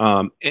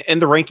 And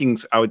the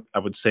rankings, I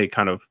would say,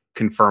 kind of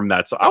confirm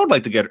that. So I would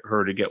like to get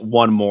her to get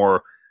one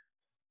more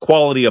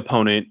quality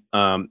opponent.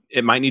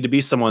 It might need to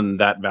be someone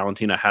that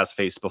Valentina has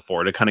faced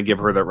before to kind of give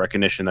her that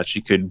recognition that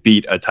she could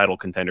beat a title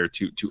contender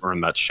to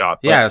earn that shot.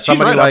 But Yeah, she's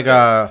somebody right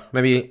like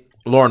maybe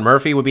Lauren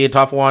Murphy would be a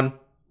tough one.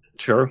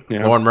 Sure.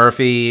 Yeah. Lauren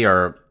Murphy,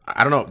 or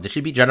I don't know. Did she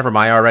beat Jennifer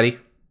Maya already?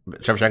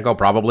 Shevchenko,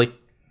 probably.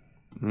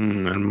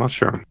 I'm not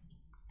sure.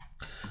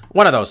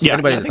 One of those. Yeah,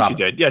 Anybody I at the think top.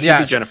 she did. Yeah,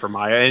 she beat Jennifer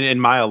Maya,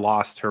 and Maya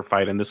lost her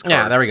fight in this card.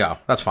 Yeah, there we go.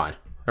 That's fine.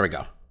 There we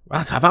go.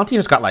 Wow,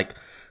 Valentina's got like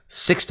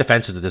 6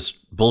 defenses of this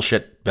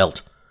bullshit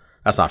belt.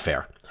 That's not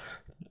fair.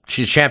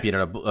 She's champion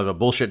in a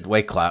bullshit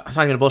weight class. It's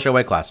not even a bullshit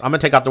weight class. I'm going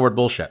to take out the word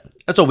bullshit.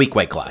 It's a weak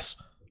weight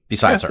class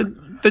besides her.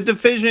 The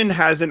division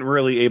hasn't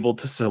really able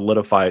to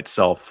solidify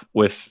itself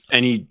with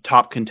any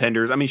top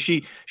contenders. I mean,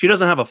 she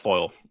doesn't have a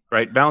foil,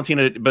 right?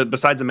 Valentina, but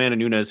besides Amanda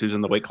Nunes, who's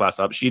in the weight class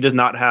up, she does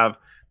not have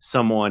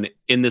someone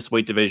in this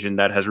weight division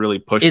that has really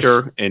pushed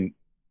her. And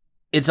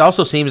it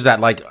also seems that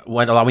like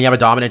when you have a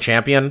dominant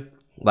champion,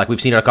 like we've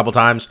seen it a couple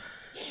times,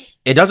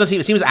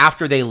 it seems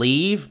after they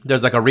leave,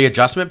 there's like a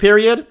readjustment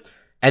period,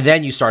 and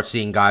then you start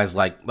seeing guys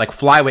like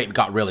flyweight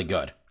got really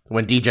good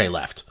when DJ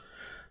left.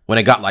 When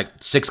it got like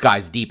 6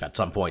 guys deep at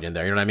some point in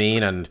there, you know what I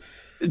mean? And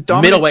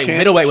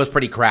middleweight was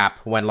pretty crap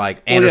when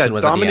like Anderson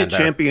was at the end. Dominant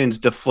champions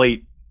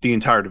deflate the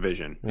entire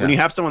division. Yeah. When you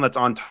have someone that's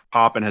on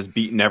top and has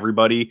beaten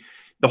everybody,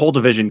 the whole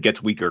division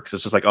gets weaker because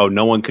it's just like, oh,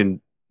 no one can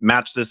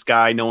match this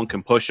guy, no one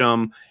can push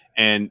him,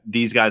 and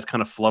these guys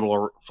kind of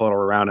flutter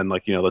around in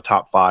like, you know, the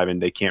top 5,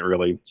 and they can't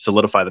really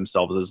solidify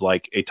themselves as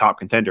like a top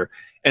contender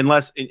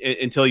unless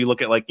until you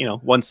look at like, you know,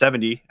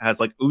 170 has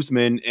like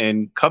Usman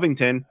and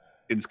Covington.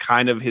 It's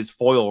kind of his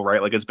foil,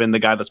 right? Like it's been the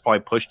guy that's probably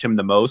pushed him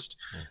the most,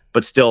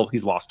 but still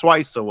he's lost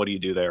twice. So what do you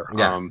do there?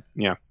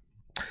 Yeah.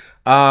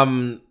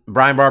 Brian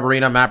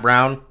Barberina, Matt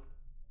Brown,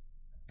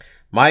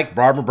 Brian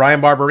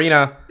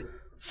Barberina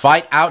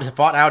fought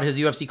out his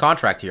UFC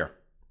contract here.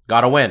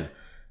 Got a win.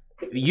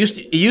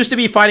 It used to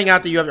be fighting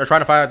out the UFC or trying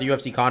to fight out the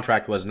UFC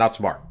contract was not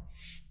smart.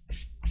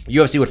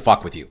 UFC would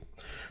fuck with you.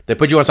 They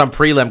put you on some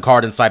prelim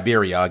card in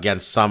Siberia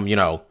against some, you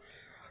know,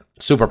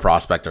 super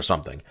prospect or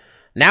something.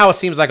 Now it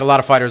seems like a lot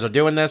of fighters are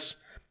doing this.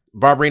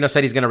 Barberina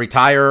said he's going to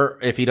retire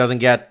if he doesn't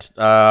get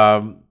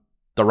the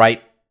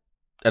right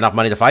enough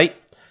money to fight.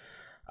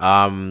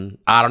 I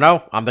don't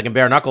know. I'm thinking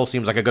bare knuckle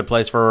seems like a good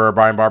place for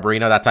Brian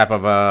Barberina. That type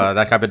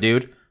of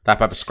dude, that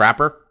type of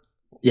scrapper.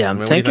 Yeah, I'm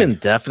thinking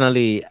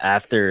definitely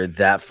after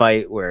that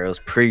fight where it was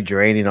pretty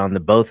draining on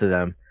the both of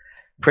them.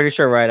 Pretty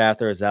sure right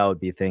afterwards I would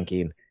be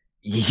thinking,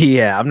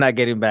 yeah, I'm not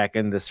getting back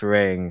in this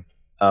ring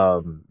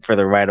for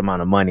the right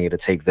amount of money to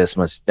take this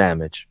much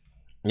damage.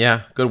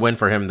 Yeah, good win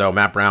for him, though.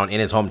 Matt Brown in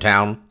his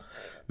hometown.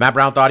 Matt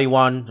Brown thought he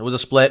won. It was a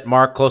split.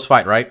 Mark, close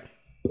fight, right?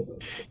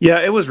 Yeah,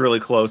 it was really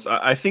close.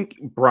 I think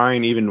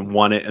Brian even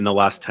won it in the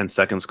last 10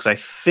 seconds because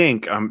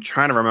I'm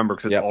trying to remember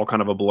because it's all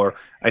kind of a blur.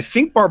 I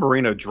think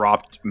Barberina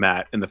dropped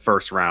Matt in the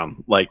first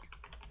round, like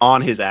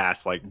on his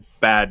ass, like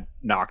bad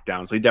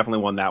knockdown. So he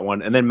definitely won that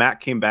one. And then Matt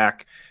came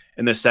back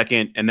in the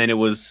second, and then it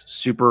was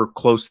super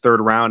close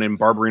third round. And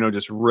Barberino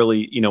just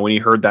really, you know, when he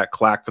heard that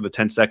clack for the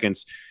 10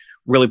 seconds,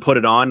 really put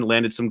it on,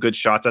 landed some good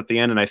shots at the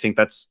end, and I think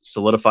that's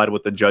solidified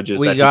with the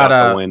judges that he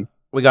got the win.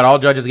 We got all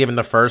judges giving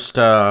the first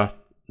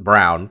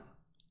Brown,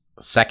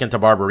 second to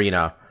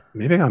Barberina.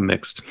 Maybe I got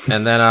mixed.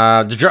 And then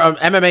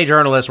MMA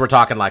journalists were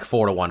talking like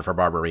 4-1 for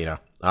Barberina.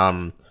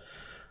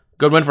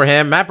 Good win for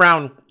him. Matt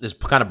Brown is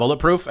kind of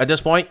bulletproof at this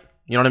point.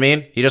 You know what I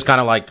mean? He just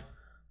kind of like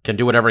can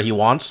do whatever he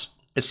wants.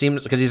 It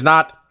seems because he's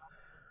not.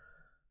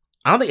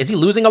 I don't think is he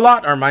losing a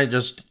lot, or am I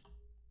just?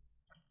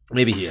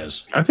 Maybe he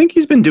is. I think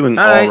he's been doing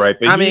all right.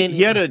 But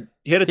he had a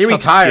tough retired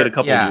skid a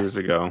couple of years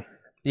ago.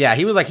 Yeah,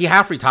 he was like he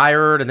half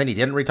retired and then he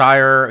didn't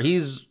retire.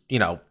 He's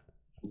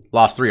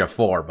lost 3 or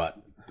 4, but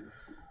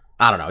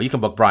I don't know. You can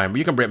book Brian.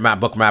 You can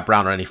book Matt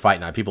Brown on any fight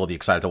night. People will be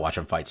excited to watch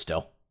him fight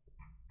still.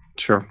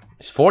 Sure.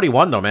 He's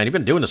 41 though, man. He's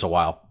been doing this a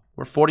while.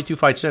 We're 42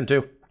 fights in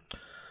too.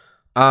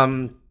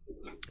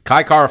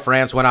 Kai Kara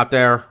France went out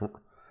there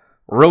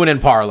ruining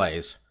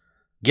parlays,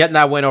 getting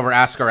that win over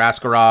Askar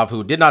Askarov,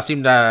 who did not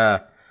seem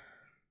to.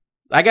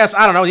 I guess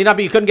I don't know.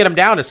 You couldn't get him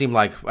down. It seemed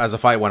like as the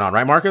fight went on,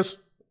 right,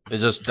 Marcus? It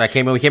just we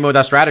came in with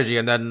that strategy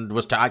and then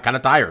was kind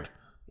of tired.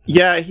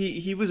 Yeah,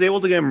 he was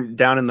able to get him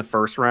down in the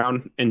first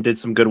round and did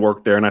some good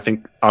work there, and I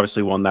think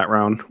obviously won that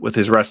round with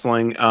his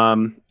wrestling.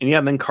 And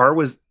then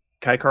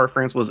Kai Kara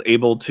France was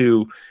able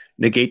to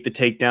negate the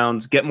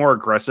takedowns, get more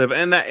aggressive,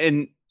 and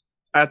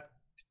at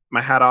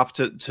my hat off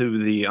to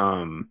the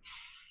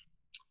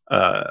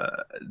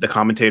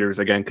commentators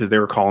again, because they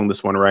were calling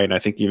this one right. And I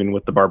think even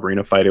with the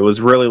Barberina fight, it was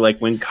really like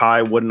when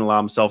Kai wouldn't allow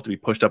himself to be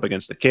pushed up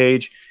against the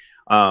cage.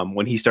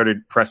 When he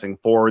started pressing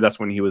forward, that's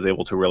when he was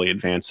able to really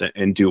advance it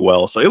and do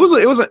well. So it was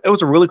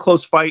a really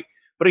close fight,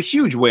 but a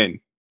huge win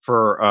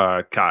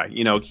for Kai.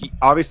 You know, he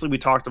obviously we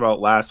talked about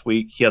last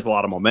week. He has a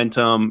lot of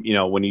momentum. You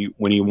know, when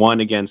he won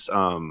against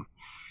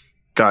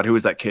God, who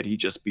was that kid he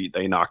just beat?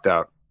 They knocked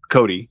out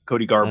Cody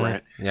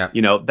Garbrandt. Yeah.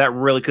 You know, that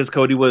really, because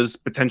Cody was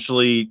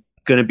potentially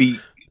going to beat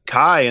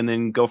Kai and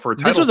then go for a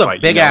title This was a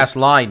fight, big ass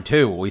line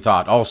too. We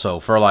thought also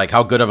for like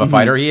how good of a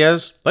fighter he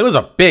is. Like, it was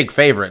a big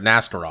favorite,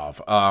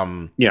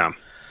 Askarov. Yeah,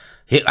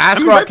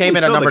 Askarov came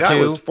in at number the guy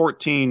 2. Was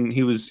 14.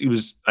 He was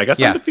I guess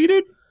Yeah.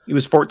 undefeated. He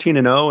was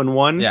 14-0 and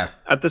 1. Yeah.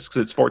 At this,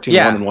 because it's 14-1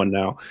 Yeah. and 1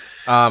 now.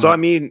 So I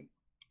mean,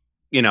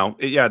 you know,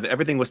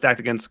 everything was stacked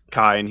against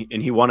Kai,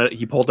 and he won it.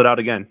 He pulled it out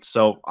again.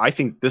 So I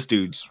think this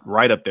dude's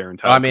right up there in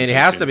title. I mean, he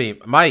has to be.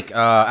 Mike,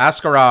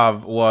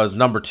 Askarov was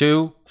number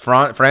 2.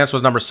 France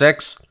was number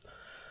 6.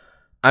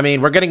 I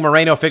mean, we're getting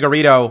Moreno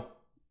Figueiredo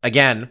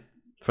again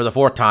for the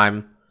 4th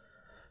time.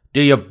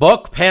 Do you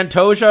book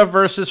Pantoja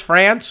versus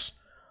France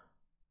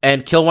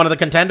and kill one of the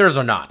contenders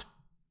or not?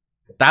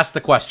 That's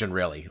the question,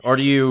 really. Or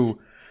do you...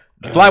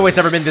 Flyweight's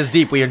never been this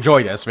deep. We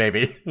enjoy this,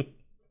 maybe.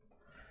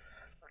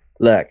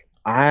 Look,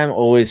 I'm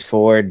always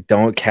for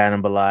don't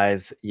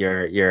cannibalize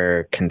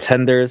your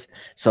contenders.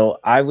 So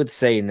I would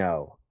say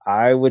no.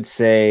 I would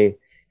say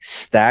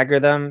stagger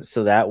them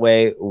so that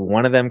way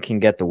one of them can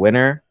get the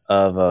winner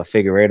of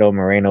Figueiredo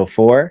Moreno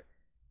 4,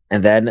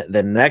 and then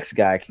the next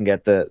guy can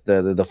get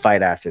the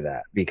fight after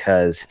that.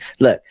 Because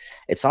look,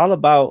 it's all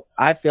about.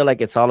 I feel like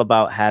it's all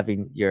about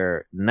having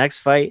your next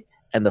fight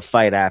and the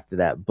fight after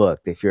that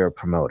booked. If you're a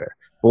promoter,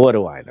 but what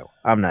do I know?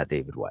 I'm not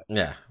David White.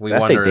 Yeah, Did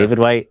I say David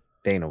White,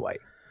 Dana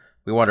White.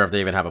 We wonder if they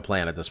even have a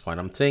plan at this point.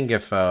 I'm thinking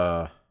if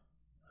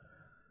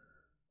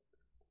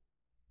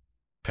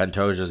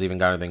Pantoja's even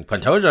got anything.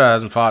 Pantoja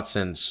hasn't fought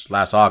since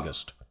last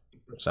August,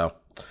 so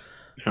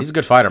he's a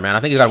good fighter, man. I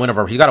think he got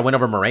a win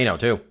over Moreno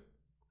too.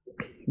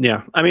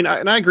 Yeah, I mean,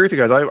 I agree with you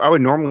guys. I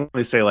would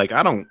normally say like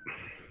I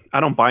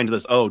don't buy into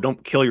this. Oh,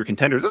 don't kill your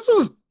contenders. This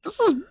is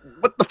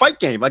what the fight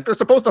game. Like, they're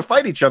supposed to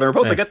fight each other. We're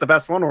supposed to get the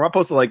best one. We're not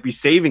supposed to like be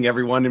saving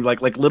everyone and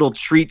like little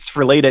treats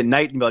for late at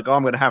night and be like, oh,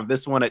 I'm going to have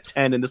this one at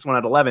 10 and this one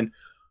at 11.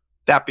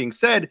 That being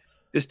said,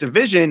 this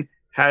division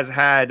is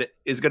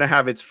going to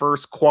have its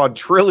first quad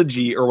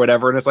trilogy or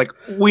whatever, and it's like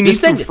we need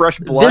some fresh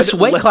blood. This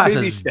weight Let's class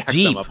maybe is stack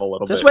deep. them up a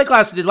little This bit. weight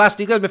class did last.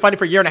 You guys have been fighting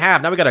for a year and a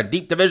half. Now we got a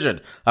deep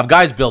division of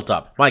guys built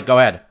up. Mike, go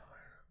ahead.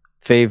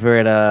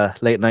 Favorite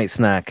late night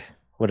snack?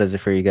 What is it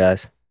for you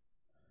guys?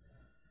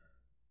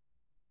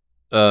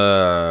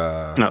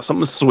 No,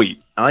 something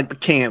sweet. I like the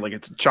can, like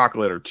it's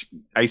chocolate or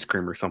ice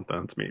cream or something.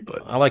 That's me,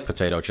 but I like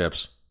potato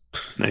chips.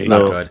 There It's you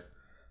not go. good.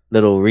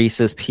 Little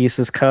Reese's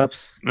Pieces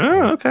cups.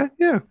 oh, okay,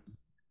 yeah.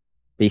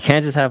 But you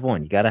can't just have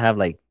one. You got to have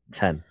like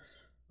 10.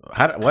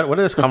 What did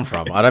this come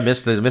from? Did I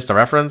miss the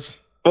reference?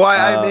 Well,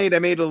 I Uh,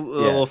 made a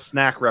little yeah.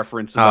 snack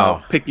reference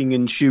about Oh. picking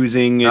and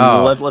choosing, and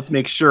Oh. let's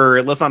make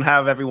sure. Let's not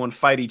have everyone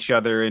fight each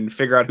other and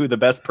figure out who the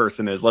best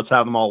person is. Let's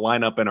have them all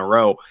line up in a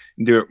row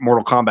and do it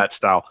Mortal Kombat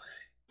style.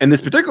 In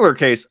this particular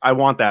case, I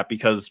want that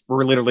because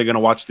we're literally going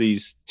to watch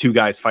these two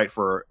guys fight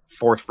for a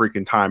 4th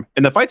freaking time,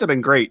 and the fights have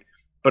been great.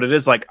 But it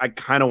is like I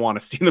kind of want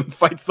to see them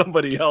fight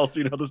somebody else.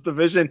 You know, this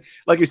division,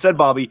 like you said,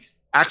 Bobby,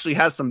 actually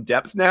has some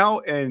depth now,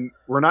 and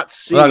we're not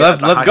seeing. Look, it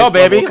at let's the go, highest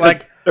baby. level 'cause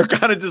Like, they're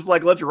kind of just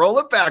like, let's roll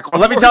it back.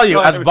 well, let me tell you,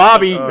 as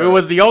Bobby, All who right.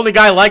 was the only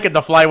guy liking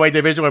the flyweight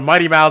division when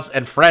Mighty Mouse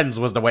and Friends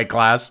was the weight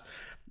class,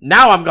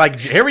 now I'm like,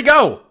 here we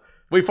go.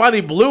 We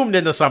finally bloomed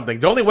into something.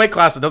 The only weight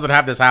class that doesn't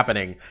have this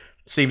happening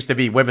seems to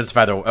be women's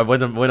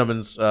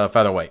women's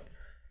featherweight,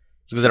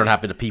 because they don't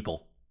happen to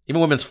people.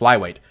 Even women's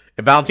flyweight.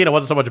 If Valentina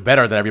wasn't so much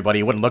better than everybody,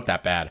 it wouldn't look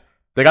that bad.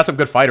 They got some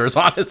good fighters,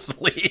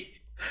 honestly.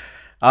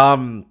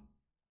 Neil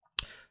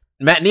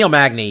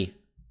Magny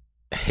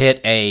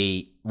hit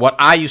what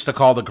I used to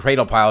call the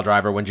cradle pile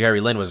driver when Jerry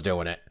Lynn was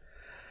doing it.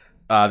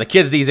 The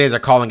kids these days are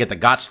calling it the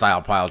Gotch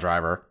style pile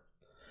driver.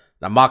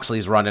 Now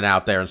Moxley's running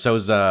out there, and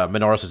so's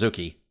Minoru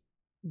Suzuki.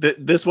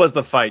 This was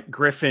the fight.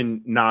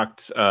 Griffin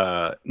knocked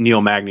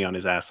Neil Magny on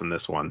his ass in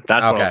this one.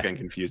 That's what I was Okay. getting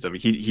confused of.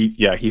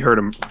 He hurt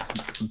him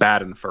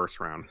bad in the first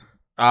round.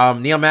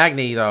 Neil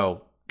Magny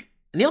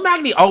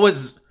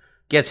always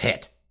gets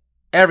hit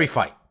every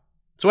fight.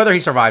 So whether he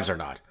survives or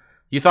not.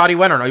 You thought he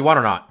won or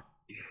not?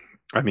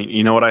 I mean,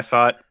 you know what I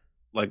thought?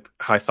 Like,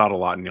 I thought a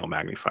lot in Neil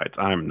Magny fights.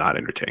 I'm not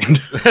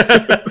entertained.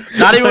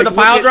 Not even with the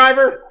pile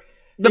driver?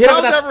 The You hit him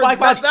pile with that driver, spike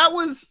punch? that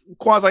was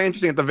quasi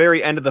interesting at the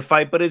very end of the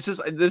fight, but it's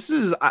just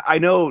I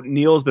know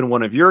Neil's been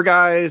one of your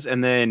guys,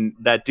 and then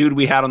that dude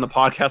we had on the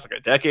podcast like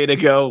a decade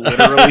ago,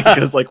 literally,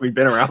 because like we've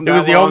been around. He that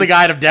was the long. only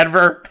guy out of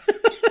Denver.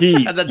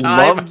 He at the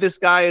time. loved this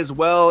guy as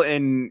well,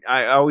 and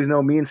I always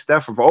know me and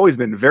Steph have always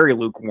been very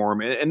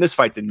lukewarm, and this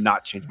fight did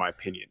not change my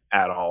opinion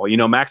at all. You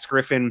know, Max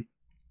Griffin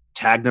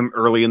tagged him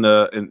early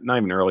not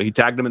even early, he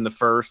tagged him in the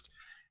first,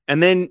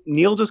 and then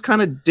Neil just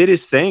kind of did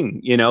his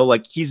thing. You know,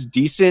 like he's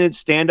decent at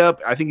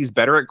stand-up. I think he's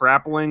better at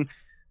grappling,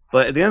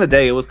 but at the end of the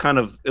day, it was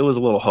a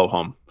little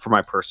ho-hum for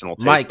my personal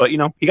taste. Mike, but you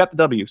know, he got the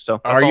W,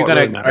 so that's Are you all that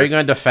really gonna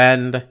matters.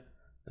 defend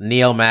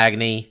Neil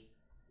Magny,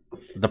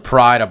 the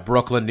pride of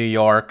Brooklyn, New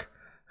York,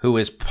 who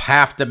is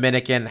half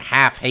Dominican,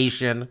 half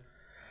Haitian?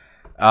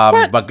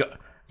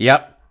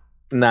 Yep.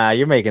 Nah,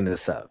 you're making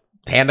this up.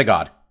 Hand to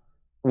God.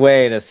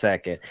 Wait a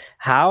second.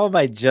 How am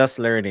I just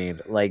learning,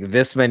 like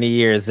this many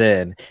years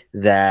in,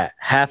 that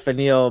half a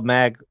Neil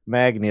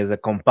Magny is a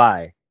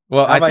compai?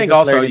 Well, How am I think just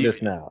also learning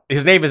this now?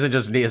 his name isn't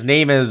just his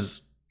name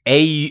is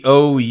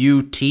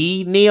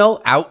AOUT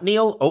Neil,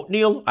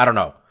 Oatmeal. I don't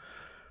know.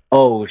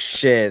 Oh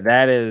shit,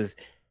 that's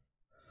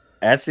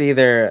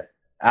either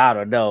I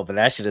don't know, but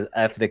that shit is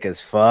ethnic as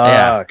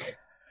fuck.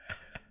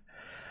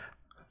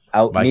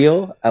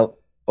 Oatmeal.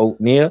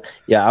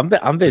 Yeah,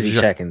 I'm busy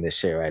checking this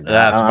shit right now.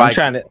 That's I'm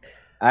trying to.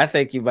 I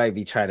think you might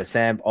be trying to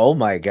Sam. Oh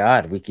my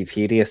God,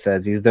 Wikipedia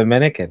says he's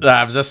Dominican.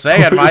 I'm just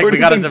saying, Mike. Where do We you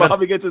got think to.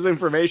 Bobby gets his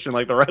information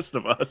like the rest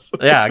of us.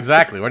 Yeah,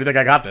 exactly. Where do you think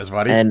I got this,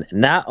 buddy? And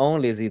not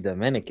only is he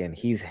Dominican,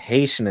 he's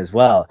Haitian as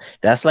well.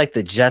 That's like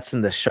the Jets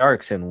and the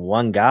Sharks in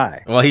one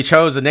guy. Well, he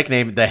chose the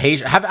nickname the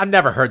Haitian. I've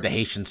never heard the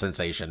Haitian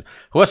sensation.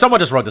 Someone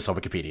just wrote this on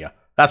Wikipedia.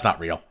 That's not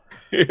real.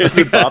 Is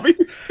it Bobby?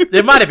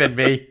 It might have been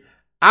me. Me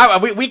and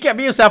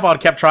Stephon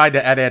kept trying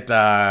to edit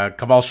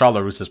Kamal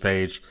Charlerouse's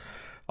page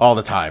all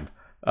the time.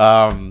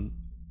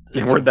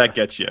 Where'd that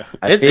get you?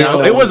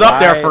 It was up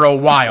there for a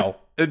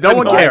while. No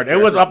one cared. It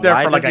was up there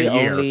for like a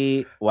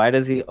year. Why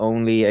does he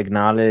only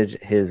acknowledge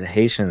his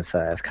Haitian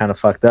side? It's kind of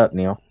fucked up,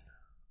 Neil.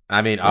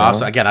 I mean,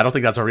 also, again, I don't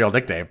think that's a real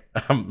nickname.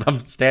 I'm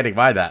standing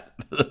by that.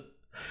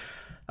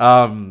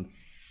 All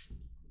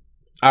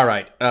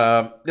right.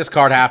 This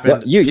card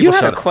happened. Well, you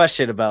had a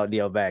question about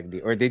Neil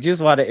Magny, or did you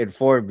just want to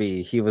inform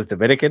me he was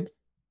Dominican?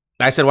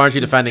 I said, why aren't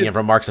you defending him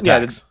from Mark's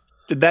attacks?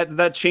 Did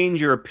that change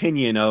your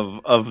opinion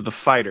of the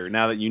fighter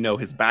now that you know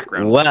his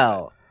background?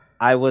 Well,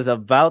 I was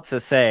about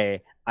to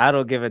say I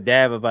don't give a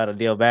damn about a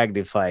Neil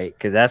Magny fight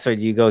because that's when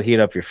you go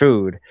heat up your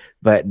food.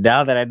 But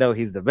now that I know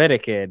he's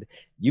Dominican,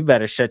 you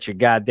better shut your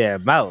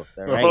goddamn mouth.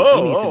 All right,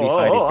 he needs to be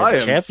fighting for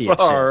the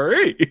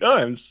championship.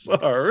 I'm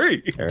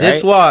sorry. Right?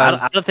 This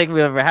was. I don't think we've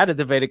ever had a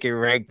Dominican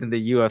ranked in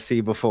the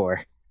UFC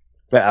before,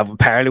 but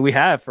apparently we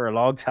have for a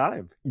long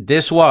time.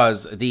 This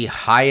was the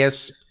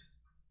highest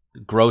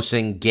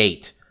grossing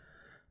gate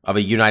of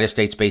a United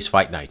States-based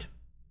fight night.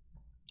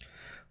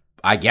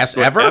 I guess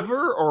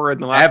ever or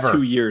in the last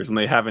 2 years, and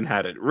they haven't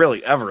had it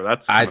really ever.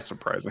 That's kind of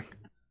surprising.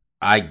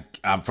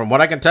 From what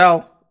I can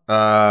tell,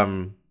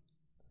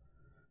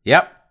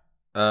 yep,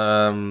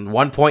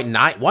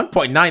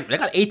 1.9. They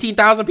got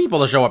 18,000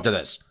 people to show up to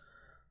this.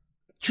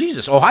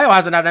 Jesus, Ohio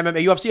hasn't had an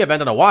MMA UFC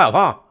event in a while,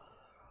 huh?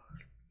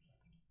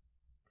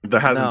 There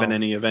hasn't been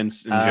any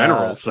events in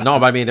general. So. No,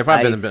 but I mean, there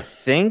probably been. I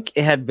think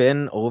it had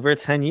been over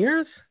 10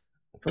 years.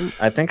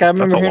 I think I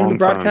remember hearing the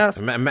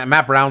broadcast.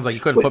 Matt Brown's like,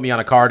 you couldn't put me on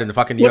a card in the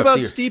fucking UFC. What about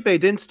Stipe?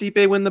 Didn't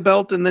Stipe win the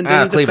belt and then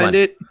didn't defend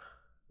it?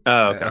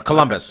 Okay.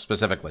 Columbus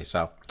specifically.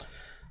 So,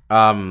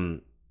 okay.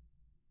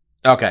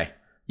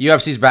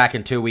 UFC's back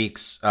in 2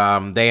 weeks.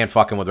 They ain't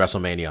fucking with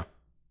WrestleMania.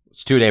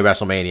 It's 2-day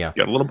WrestleMania.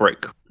 Got a little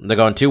break. They're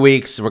going 2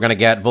 weeks. We're gonna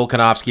get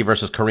Volkanovski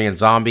versus Korean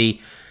Zombie,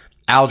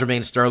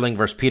 Aljamain Sterling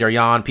versus Peter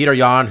Yan. Peter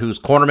Yan, whose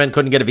cornerman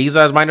couldn't get a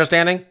visa, is my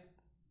understanding.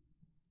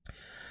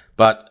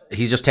 But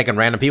he's just taking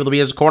random people to be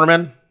his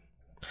cornerman.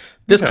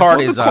 This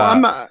card is.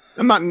 I'm not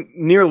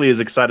nearly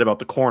as excited about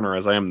the corner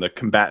as I am the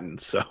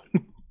combatants. So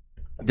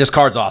this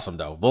card's awesome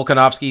though.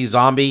 Volkanovski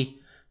Zombie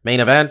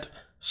main event.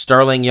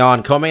 Sterling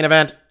Yan co-main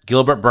event.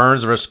 Gilbert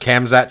Burns versus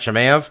Khamzat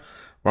Chimaev,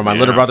 where my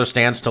little brother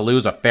stands to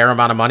lose a fair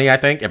amount of money. I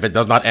think if it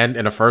does not end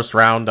in a first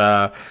round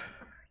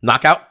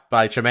knockout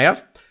by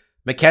Chimaev.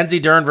 Mackenzie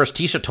Dern versus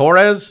Tisha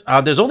Torres.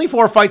 There's only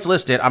 4 fights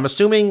listed. I'm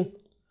assuming.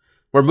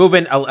 We're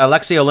moving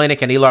Alexei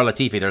Olenek and Ilar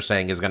Latifi, they're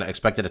saying, is going to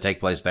expect it to take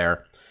place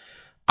there.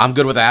 I'm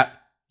good with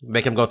that.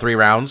 Make him go 3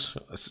 rounds.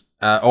 We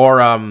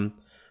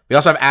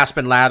also have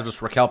Aspen Ladd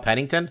versus Raquel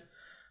Pennington.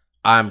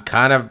 I'm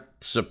kind of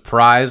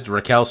surprised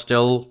Raquel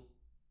still...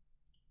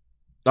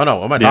 Oh, no.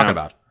 What am I talking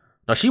about?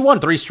 No, she won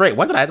 3 straight.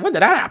 When did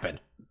that happen?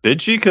 Did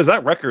she? Because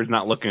that record's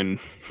not looking...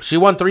 She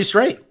won 3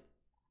 straight.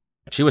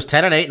 She was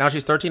 10-8. Now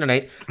she's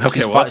 13-8. Okay,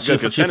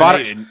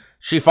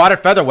 she fought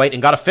at featherweight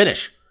and got a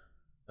finish.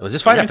 Was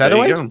this fight at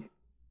featherweight?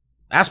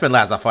 Aspen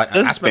Ladd's not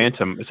fighting. It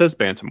says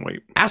bantamweight.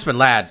 Aspen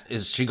Ladd,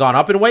 is she gone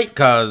up in weight?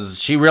 Because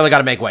she really got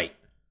to make weight.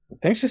 I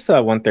think she's still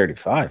at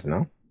 135,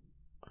 no?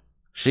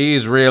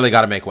 She's really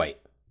got to make weight.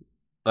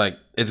 Like,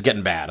 it's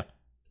getting bad.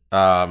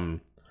 Yeah,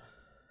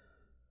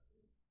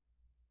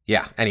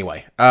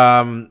 anyway.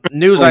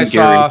 News I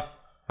saw...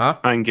 Huh?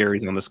 Ian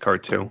Gary's on this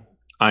card, too.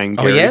 Ian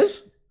Gary. Oh, he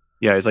is?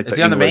 Yeah, he's like Is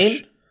he on the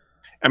main?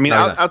 I mean,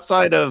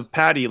 outside of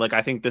Patty, like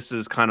I think this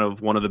is kind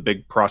of one of the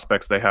big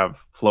prospects they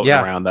have floating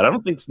around that I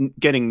don't think's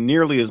getting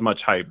nearly as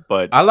much hype.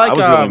 But I was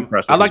really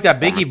impressed. I like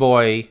that Biggie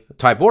Boy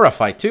Tybura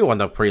fight too on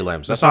the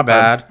prelims. That's not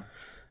bad.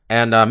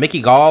 And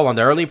Mickey Gall on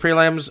the early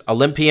prelims.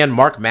 Olympian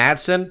Mark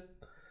Madsen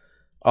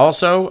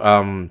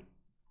also.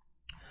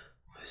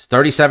 He's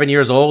 37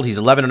 years old. He's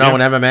 11-0 in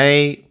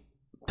MMA.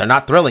 They're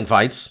not thrilling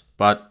fights,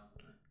 but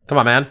come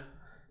on, man.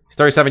 He's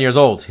 37 years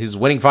old. He's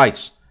winning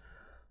fights.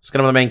 Let's get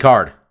him on the main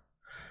card.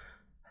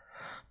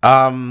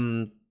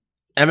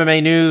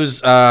 MMA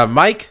news.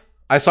 Mike,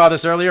 I saw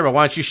this earlier, but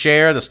why don't you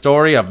share the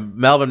story of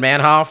Melvin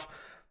Manhoff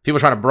People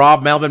trying to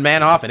rob Melvin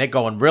Manhoff, and it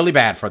going really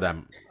bad for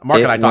them.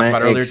 Mark and I talked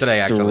about earlier today,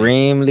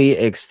 actually.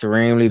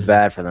 Extremely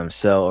bad for them.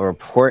 So a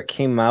report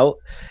came out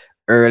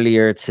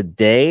earlier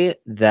today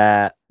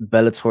that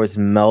Bellator's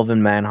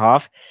Melvin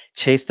Manhoff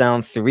chased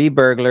down 3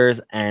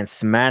 burglars and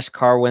smashed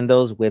car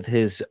windows with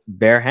his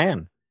bare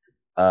hand.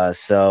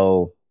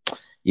 So,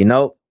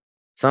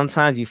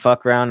 sometimes you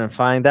fuck around and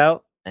find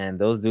out, and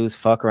those dudes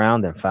fuck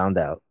around and found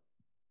out.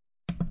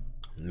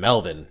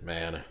 Melvin,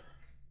 man.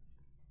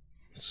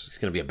 He's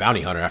going to be a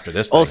bounty hunter after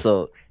this thing.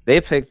 Also,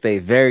 they picked a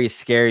very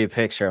scary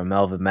picture of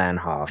Melvin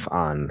Manhoff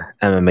on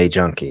MMA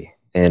Junkie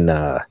in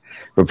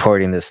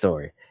reporting this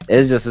story.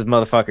 It's just this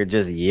motherfucker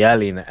just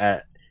yelling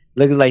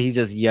looks like he's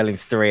just yelling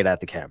straight at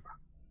the camera.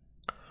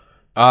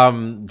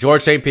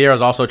 George St. Pierre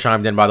has also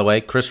chimed in, by the way.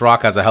 Chris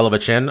Rock has a hell of a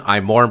chin.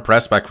 I'm more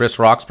impressed by Chris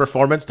Rock's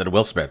performance than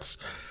Will Smith's.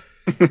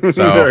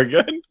 So, very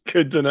good.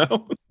 Good to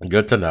know.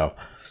 Good to know.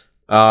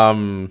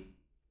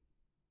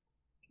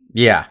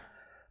 Yeah.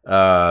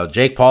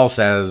 Jake Paul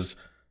says,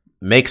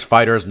 makes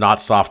fighters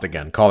not soft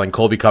again, calling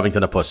Colby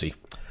Covington a pussy.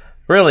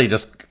 Really,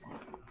 just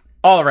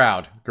all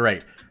around.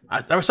 Great.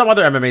 There was some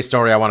other MMA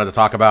story I wanted to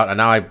talk about, and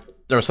now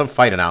there was some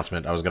fight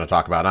announcement I was going to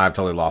talk about. Now I've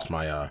totally lost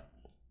my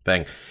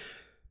thing.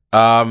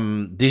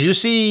 Did you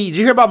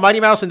hear about Mighty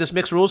Mouse in this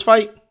mixed rules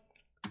fight?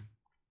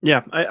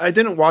 Yeah, I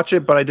didn't watch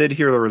it, but I did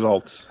hear the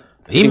results.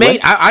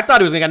 I thought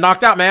he was going to get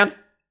knocked out, man.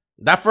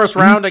 That first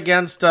round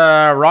against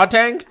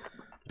Rodtang,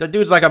 the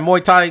dude's like a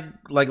Muay Thai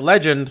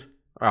legend.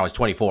 Oh, he's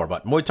 24,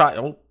 but Muay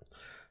Thai,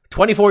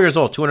 24 years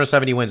old,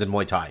 270 wins in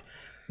Muay Thai.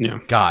 Yeah.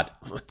 God,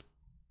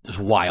 it's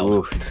wild.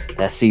 Oof,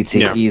 that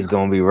CTE is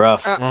going to be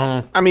rough.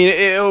 I mean,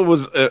 it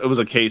was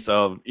a case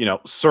of,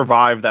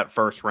 survive that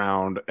first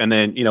round. And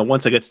then,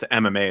 once it gets to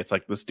MMA, it's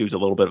like this dude's a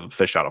little bit of a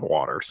fish out of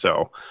water.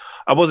 So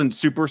I wasn't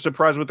super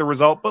surprised with the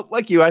result. But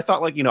like you, I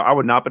thought I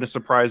would not have been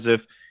surprised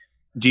if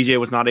GJ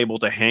was not able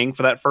to hang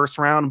for that first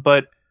round.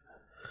 But,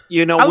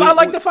 I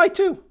like the fight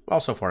too,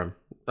 also for him.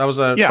 That was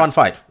a fun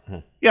fight.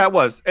 Yeah, it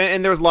was.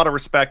 And there was a lot of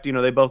respect.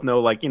 They both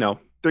know,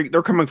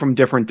 they're coming from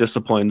different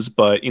disciplines,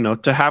 but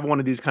to have one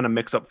of these kind of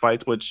mix up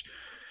fights, which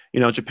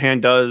Japan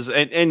does,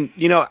 and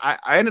I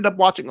ended up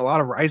watching a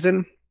lot of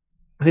Ryzen.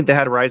 I think they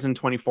had Ryzen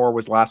 24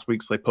 was last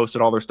week, so they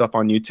posted all their stuff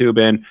on YouTube,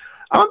 and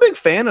I'm a big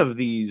fan of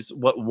these.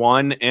 What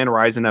One and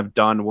Ryzen have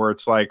done, where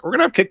it's like we're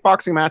gonna have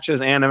kickboxing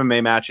matches and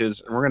MMA matches,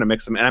 and we're gonna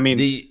mix them. And I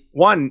mean,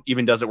 One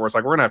even does it where it's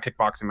like we're gonna have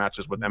kickboxing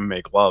matches with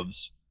MMA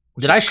gloves.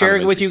 Did I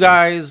share with you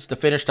guys the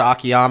finish to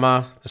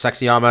Akiyama, the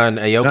Sexyama, and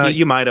Aoki?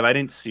 You might have. I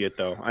didn't see it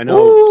though. I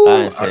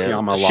know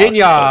Akiyama lost.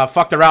 Shinya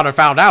fucked around and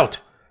found out.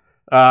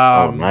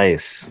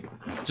 Nice.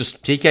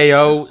 Just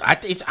TKO.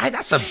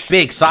 That's a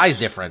big size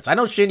difference. I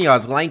know Shinya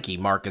is lanky,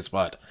 Marcus,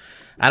 but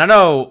I don't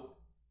know.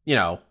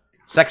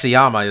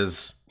 Sexyama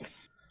is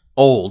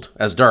old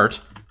as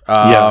dirt.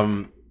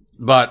 But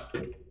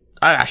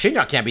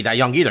Shinya can't be that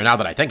young either. Now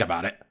that I think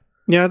about it.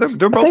 Yeah, they're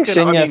both. I think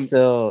Shinya's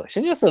still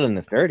in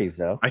his 30s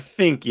though. I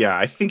think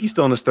he's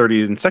still in his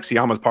 30s, and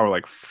Sexyama's probably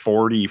like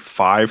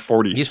 45,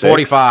 46. He's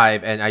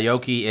 45, and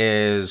Aoki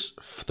is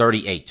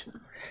 38.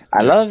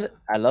 I love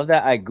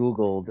that I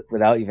googled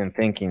without even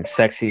thinking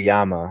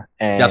Sexyama,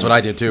 and that's what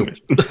I did too.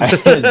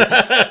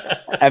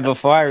 And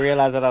before I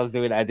realized what I was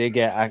doing, I did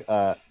get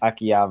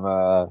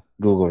Akiyama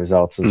Google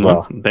results as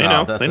well. They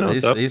know.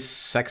 He's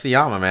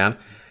Sexyama, man.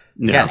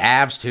 He got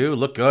abs too.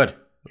 Look good.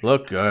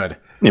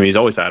 I mean, he's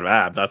always had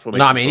abs. That's what.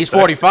 No, I mean he's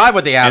 45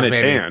 with the abs, and a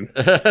baby.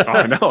 Tan.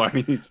 I know. I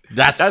mean,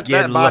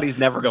 that body's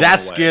never going. That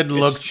away. skin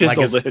looks like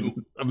it's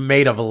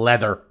made of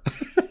leather.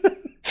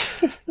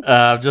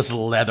 Just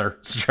leather,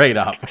 straight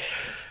up.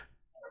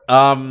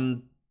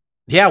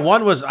 Yeah,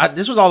 one was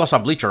this was all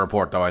on Bleacher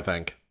Report though. I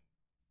think.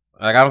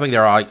 I don't think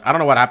they're on. I don't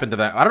know what happened to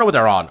that. I don't know what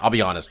they're on. I'll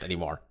be honest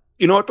anymore.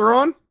 You know what they're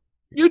on?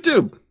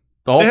 YouTube.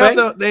 The whole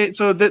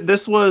thing.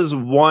 This was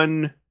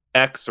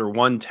 1X or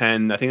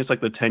 110. I think it's like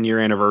the 10-year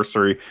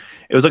anniversary.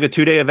 It was like a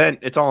 2-day event.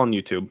 It's all on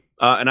YouTube.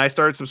 And I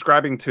started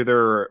subscribing to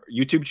their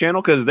YouTube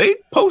channel because they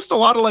post a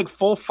lot of like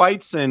full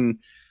fights and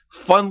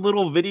fun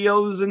little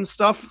videos and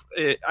stuff.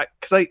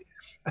 Because I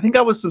think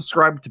I was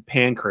subscribed to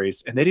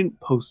Pancrase and they didn't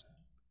post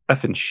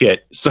effing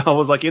shit. So I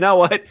was like, you know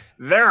what?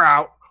 They're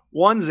out.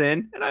 One's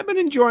in, and I've been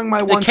enjoying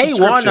my one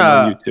subscription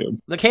on YouTube.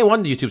 The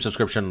K1 YouTube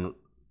subscription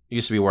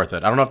used to be worth it.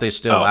 I don't know if they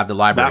still have the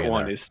library. That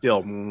one is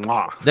still.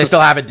 They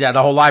still have it. The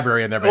whole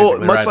library in there.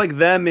 Basically, much like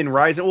them in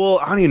Ryzen. Well,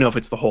 I don't even know if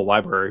it's the whole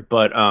library,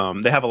 but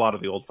they have a lot of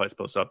the old fights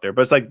posts up there.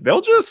 But it's like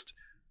they'll just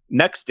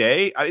next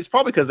day. It's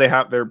probably because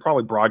they're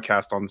probably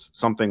broadcast on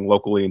something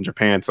locally in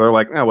Japan. So they're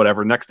like,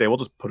 whatever. Next day we'll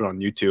just put it on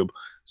YouTube.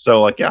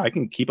 So like, I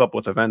can keep up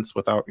with events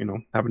without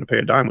having to pay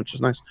a dime, which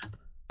is nice.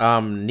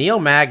 Neil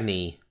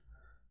Magny,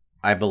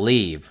 I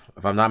believe,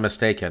 if I'm not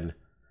mistaken,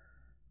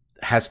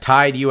 has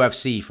tied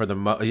UFC for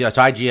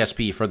tied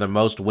GSP for the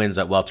most wins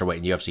at welterweight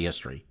in UFC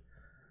history.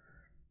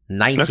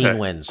 19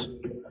 wins.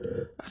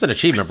 That's an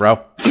achievement,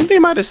 bro. I think they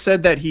might have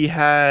said that he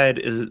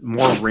had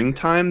more ring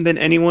time than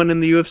anyone in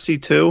the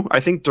UFC too. I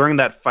think during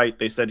that fight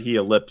they said he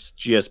eclipsed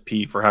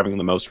GSP for having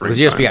the most ring time.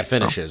 Because GSP had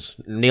finishes.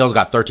 So. Neil's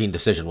got 13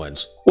 decision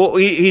wins. Well,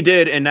 he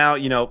did, and now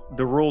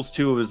the rules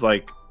too was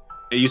like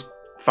it used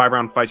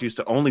 5-round fights used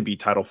to only be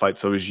title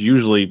fights, so it was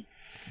usually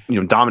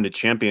dominant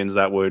champions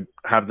that would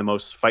have the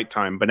most fight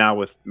time. But now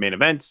with main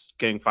events,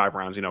 getting 5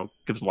 rounds,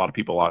 gives a lot of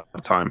people a lot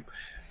of time.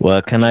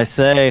 What can I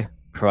say?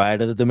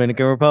 Pride of the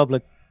Dominican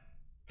Republic.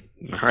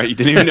 All right, you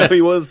didn't even know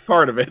he was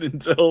part of it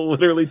until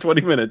literally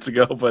 20 minutes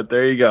ago, but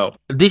there you go.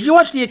 Did you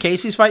watch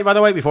Diakiese's fight, by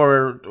the way,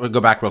 before we go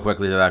back real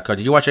quickly to that?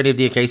 Did you watch any of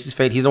Diakiese's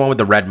fight? He's the one with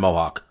the red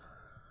mohawk.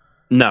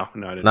 No, I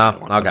didn't.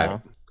 No? Okay.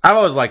 I've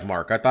always liked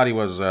Mark. I thought he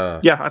was...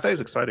 Yeah, I thought he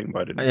was exciting,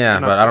 but I didn't. Yeah,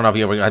 but I don't know if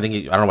he ever... I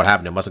don't know what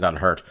happened to him. Must have gotten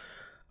hurt.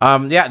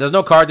 Yeah, there's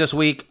no card this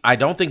week. I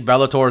don't think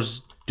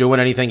Bellator's doing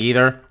anything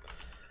either.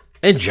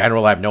 In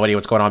general, I have no idea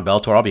what's going on in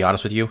Bellator, I'll be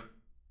honest with you.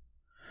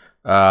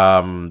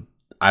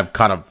 I've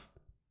kind of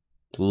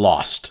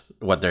lost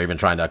what they're even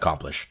trying to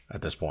accomplish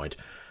at this point.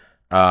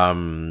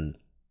 But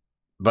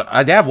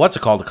they have what's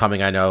it called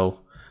coming, I know,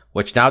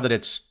 which now that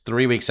it's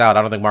 3 weeks out,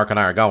 I don't think Mark and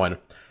I are going.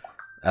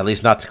 At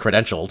least not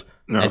credentialed.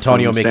 No,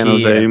 Antonio San McKee.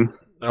 Jose.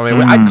 I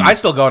mean, I'd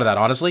still go to that,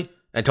 honestly.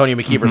 Antonio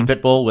McKee versus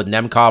Pitbull with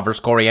Nemkov versus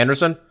Corey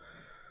Anderson.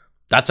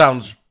 That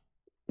sounds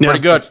pretty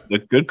good. That's a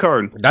good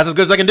card. That's as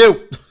good as they can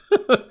do.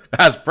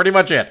 That's pretty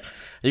much it.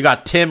 You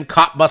got Tim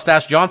Cop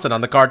Mustache Johnson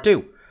on the card,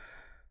 too.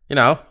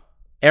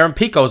 Aaron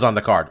Pico's on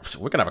the card.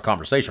 We're going to have a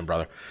conversation,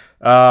 brother.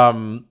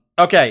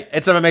 Okay,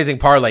 It's an Amazing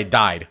Parlay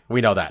died.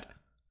 We know that,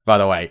 by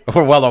the way.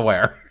 We're well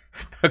aware.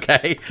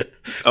 Okay?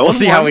 We'll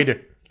see how we do.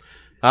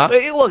 Huh?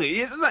 Hey, look,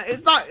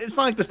 it's not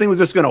like this thing was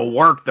just going to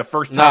work the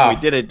first time we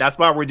did it. That's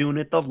why we're doing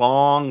it the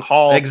long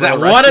haul.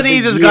 Exactly. One of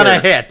these is going to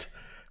hit.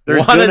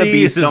 There's going to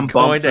be some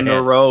bumps in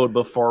the road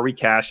before we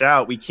cash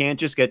out. We can't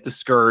just get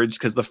discouraged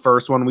because the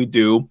first one we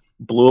do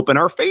blew up in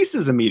our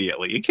faces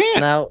immediately. You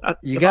can't. Now,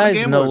 you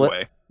guys know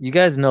what... You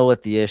guys know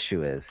what the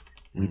issue is.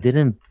 We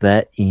didn't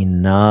bet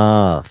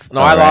enough.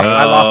 No,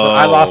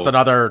 I lost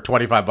another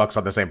 $25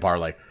 on the same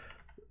parlay.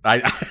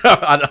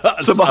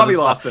 So Bobby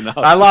lost enough.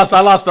 I lost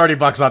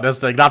 $30 on this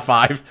thing, not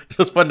 5.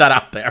 Just putting that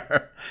out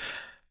there.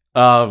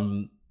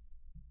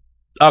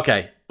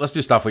 Okay, let's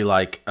do stuff we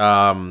like.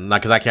 Not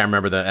because I can't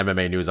remember the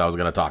MMA news I was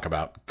going to talk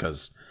about.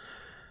 Because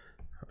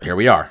here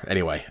we are.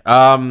 Anyway,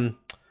 all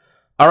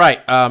right.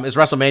 It's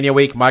WrestleMania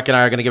week. Mike and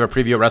I are going to give a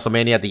preview of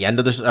WrestleMania at the end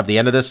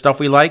of this stuff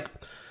we like.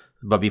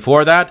 But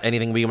before that,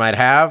 anything we might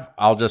have,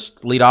 I'll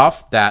just lead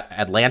off that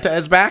Atlanta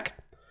is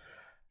back.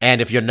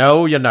 And if you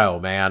know,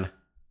 man.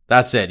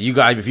 That's it. You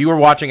guys, if you were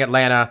watching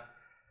Atlanta,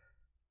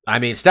 I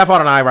mean,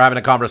 Stefan and I were having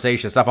a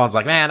conversation. Stefan's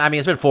like, man, I mean,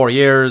 it's been 4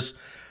 years.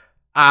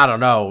 I don't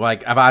know.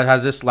 Like, have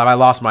I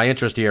lost my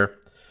interest here?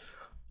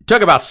 It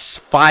took about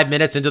 5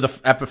 minutes into the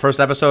first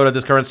episode of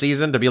this current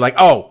season to be like,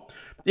 oh,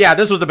 yeah,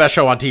 this was the best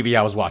show on TV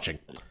I was watching.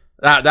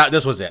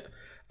 This was it.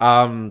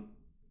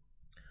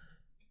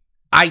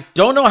 I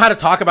don't know how to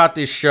talk about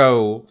this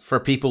show for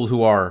people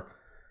who are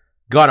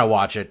gonna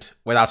watch it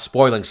without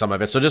spoiling some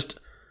of it. So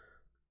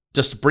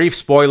just brief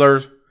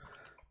spoilers.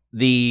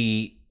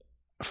 The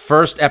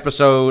first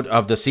episode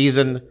of the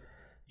season,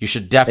 you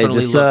should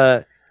definitely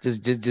look.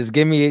 Just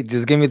give me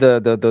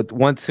the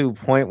 1-2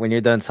 point when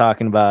you're done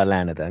talking about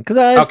Atlanta then, because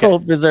I still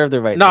reserve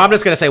the right. No, I'm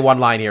just gonna say one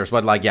line here,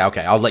 but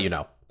I'll let you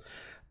know.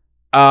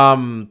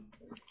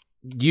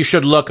 You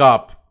should look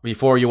up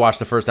before you watch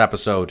the first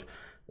episode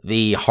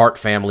the Hart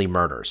family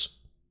murders.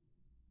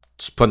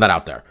 Just putting that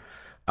out there.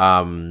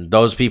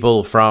 Those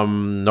people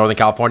from Northern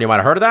California might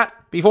have heard of that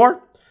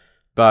before,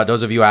 but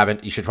those of you who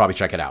haven't, you should probably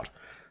check it out.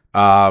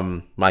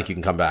 Mike, you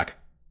can come back.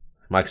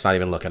 Mike's not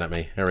even looking at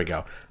me. Here we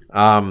go.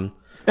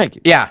 Thank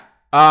you. Yeah.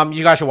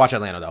 You guys should watch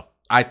Atlanta, though.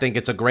 I think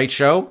it's a great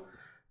show,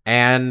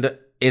 and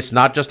it's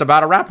not just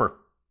about a rapper.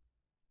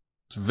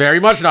 It's very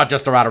much not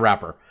just about a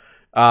rapper.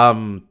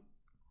 And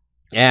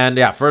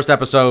yeah, first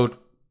episode,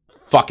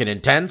 fucking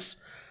intense.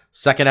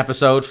 Second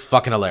episode,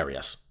 fucking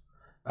hilarious.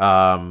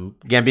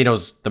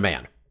 Gambino's the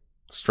man.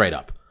 Straight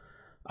up.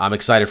 I'm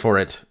excited for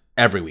it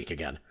every week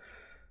again.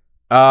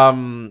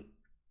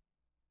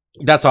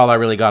 That's all I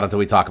really got until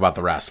we talk about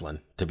the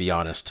wrestling, to be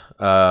honest.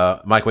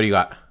 Mike, what do you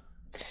got?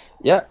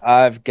 Yeah,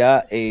 I've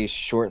got a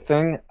short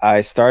thing. I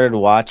started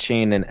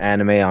watching an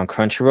anime on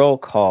Crunchyroll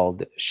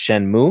called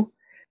Shenmue.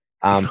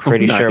 I'm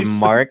pretty sure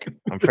Mark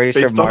has heard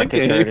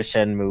of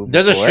Shenmue.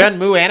 There's a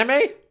Shenmue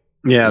anime?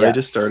 Yeah, they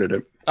just started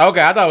it.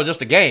 Okay, I thought it was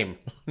just a game.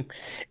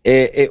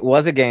 It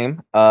was a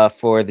game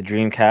for the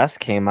Dreamcast.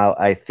 Came out,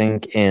 I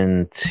think,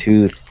 in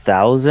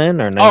 2000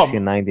 or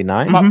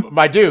 1999.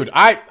 My dude,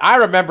 I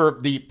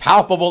remember the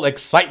palpable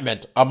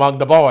excitement among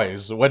the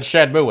boys when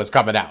Shenmue was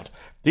coming out.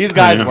 These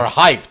guys were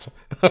hyped.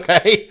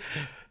 Okay,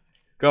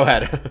 go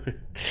ahead.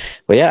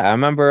 But yeah, I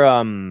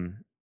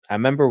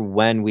remember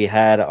when we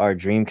had our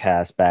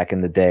Dreamcast back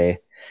in the day.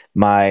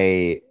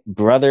 My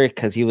brother,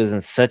 because he was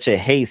in such a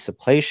haste to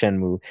play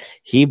Shenmue,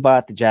 he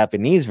bought the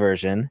Japanese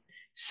version.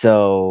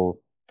 So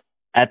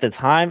at the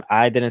time,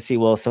 I didn't see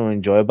what was so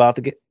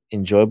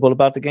enjoyable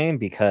about the game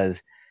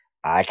because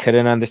I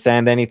couldn't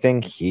understand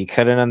anything. He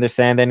couldn't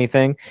understand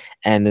anything.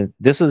 And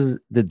this was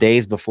the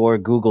days before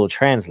Google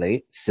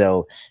Translate.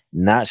 So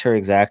not sure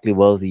exactly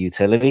what was the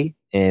utility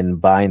in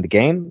buying the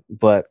game.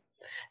 But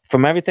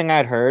from everything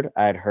I'd heard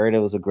it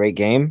was a great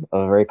game,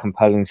 a very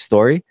compelling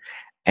story.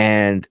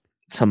 And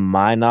to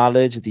my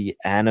knowledge, the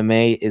anime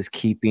is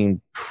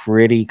keeping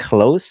pretty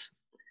close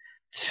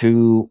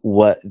to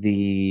what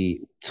the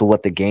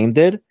game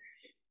did.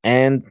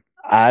 And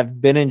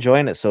I've been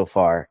enjoying it so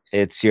far.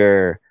 It's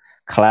your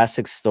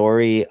classic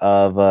story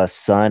of a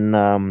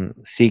son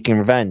seeking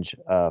revenge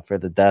for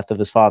the death of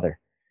his father.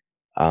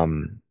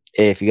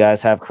 If you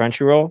guys have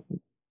Crunchyroll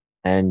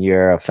and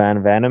you're a fan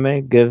of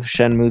anime, give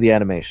Shenmue the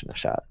animation a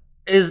shot.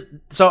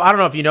 So I don't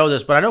know if you know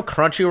this, but I know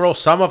Crunchyroll,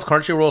 some of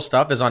Crunchyroll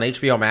stuff is on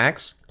HBO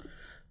Max.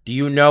 Do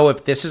you know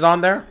if this is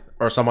on there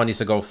or someone needs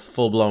to go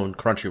full-blown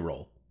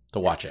Crunchyroll to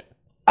watch it?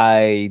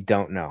 I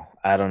don't know.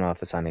 I don't know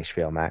if it's on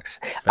HBO Max.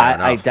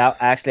 I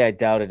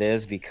doubt it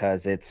is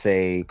because it's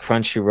a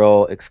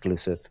Crunchyroll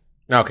exclusive.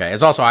 Okay.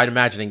 It's also, I'm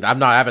imagining,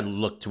 I haven't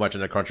looked too much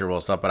into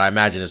Crunchyroll stuff, but I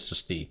imagine it's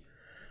just the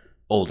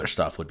older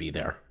stuff would be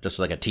there. Just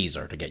like a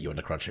teaser to get you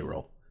into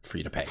Crunchyroll for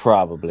you to pay.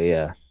 Probably,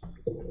 yeah.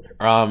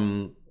 All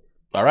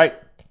right.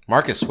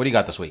 Marcus, what do you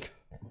got this week?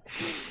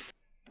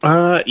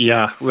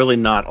 Yeah, really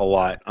not a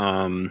lot.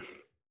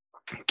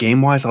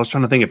 Game-wise, I was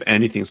trying to think if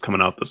anything's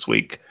coming out this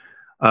week.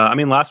 I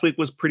mean, last week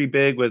was pretty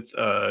big with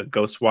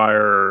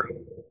Ghostwire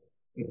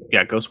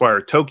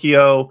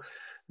Tokyo.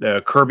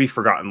 The Kirby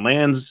Forgotten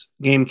Lands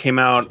game came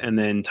out, and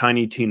then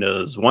Tiny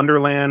Tina's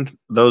Wonderland.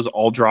 Those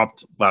all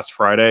dropped last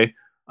Friday,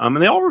 and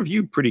they all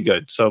reviewed pretty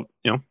good. So,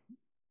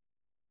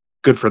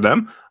 good for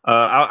them.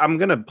 I'm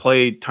going to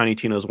play Tiny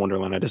Tina's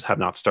Wonderland. I just have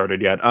not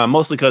started yet,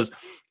 mostly because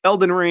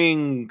Elden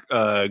Ring,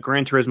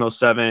 Gran Turismo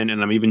 7,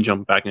 and I'm even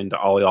jumping back into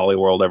Ollie Ollie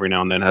World every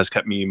now and then has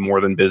kept me more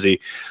than busy.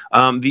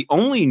 The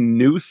only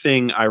new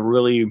thing I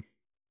really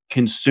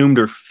consumed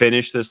or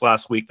finished this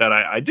last week that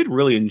I did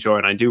really enjoy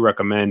and I do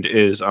recommend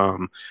is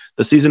the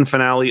season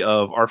finale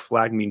of Our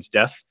Flag Means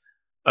Death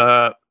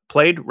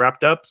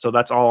wrapped up. So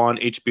that's all on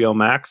HBO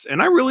Max.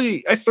 And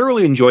I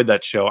thoroughly enjoyed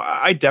that show.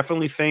 I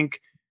definitely think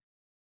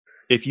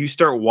if you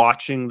start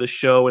watching the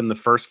show in the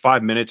first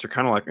 5 minutes, you're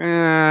kind of like,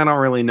 I don't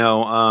really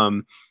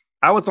know.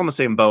 I was on the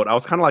same boat. I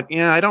was kind of like,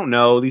 I don't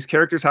know. These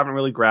characters haven't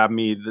really grabbed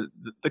me.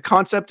 The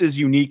concept is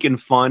unique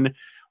and fun,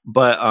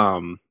 but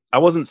I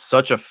wasn't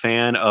such a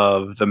fan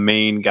of the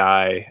main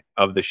guy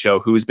of the show,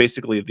 who is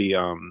basically the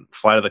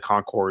Flight of the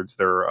Conchords,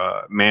 their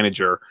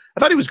manager. I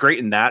thought he was great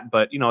in that,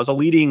 but as a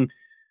leading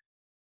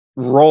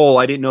role,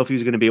 I didn't know if he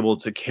was going to be able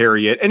to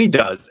carry it, and he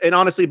does. And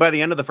honestly, by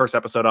the end of the first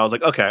episode, I was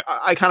like, okay,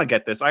 I kind of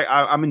get this.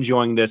 I'm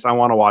enjoying this. I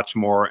want to watch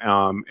more.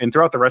 And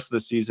throughout the rest of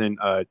the season,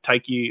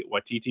 Taiki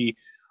Waititi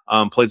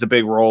plays a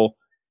big role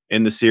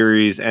in the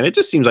series, and it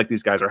just seems like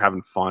these guys are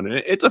having fun.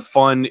 And it's a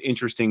fun,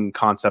 interesting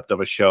concept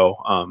of a show,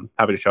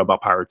 having a show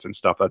about pirates and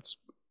stuff that's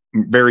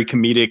very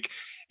comedic.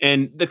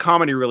 And the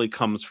comedy really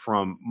comes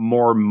from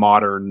more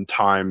modern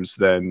times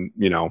than,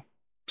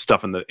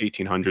 stuff in the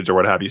 1800s or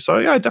what have you. So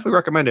yeah, I definitely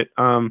recommend it.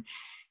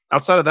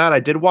 Outside of that, I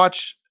did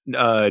watch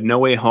No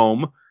Way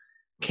Home.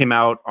 Came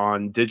out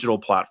on digital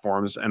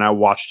platforms, and I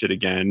watched it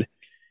again.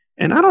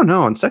 And I don't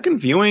know, on second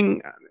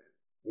viewing,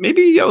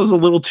 maybe I was a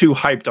little too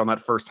hyped on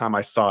that first time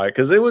I saw it,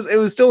 because it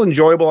was still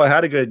enjoyable. I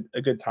had a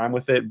good time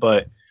with it,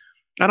 but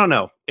I don't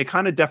know. It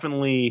kind of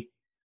definitely,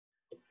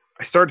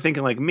 I started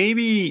thinking like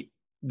maybe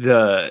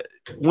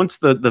once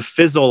the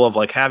fizzle of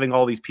like having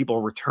all these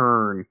people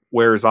return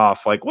wears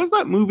off, like, was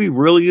that movie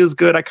really as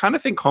good? I kind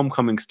of think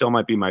Homecoming still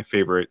might be my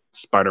favorite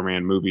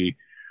Spider-Man movie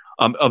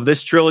of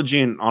this trilogy,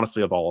 and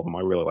honestly of all of them,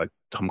 I really like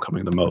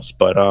Homecoming the most.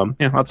 But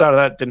outside of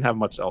that, didn't have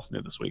much else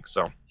new this week,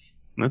 so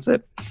that's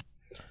it.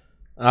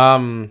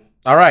 All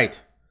right,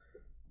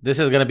 this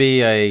is gonna be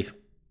this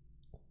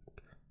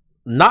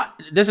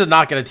is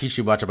not gonna teach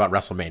you much about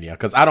WrestleMania,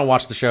 because I don't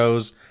watch the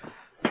shows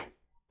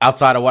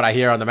outside of what I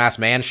hear on the Masked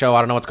Man show. I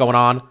don't know what's going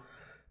on.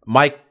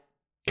 Mike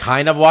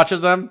kind of watches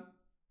them,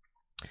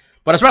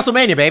 but it's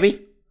WrestleMania,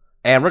 baby,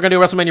 and we're gonna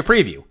do a WrestleMania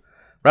preview.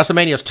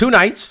 WrestleMania is 2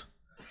 nights.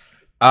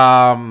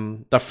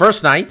 The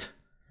first night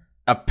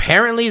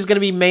apparently is going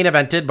to be main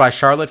evented by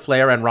Charlotte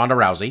Flair and Ronda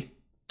Rousey.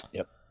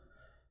 Yep.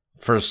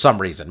 For some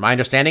reason, my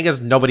understanding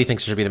is nobody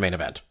thinks it should be the main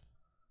event.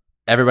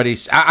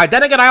 Everybody's.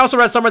 Then again, I also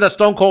read somewhere that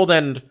Stone Cold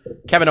and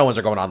Kevin Owens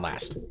are going on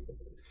last.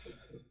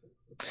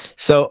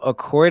 So,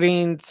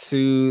 according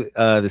to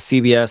the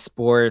CBS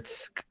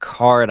Sports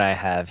card I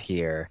have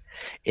here,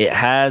 it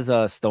has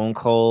Stone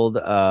Cold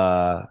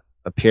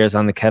appears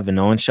on the Kevin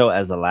Owens show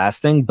as the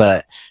last thing,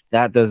 but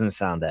that doesn't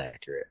sound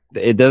accurate.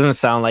 It doesn't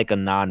sound like a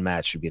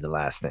non-match should be the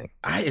last thing.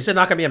 Is it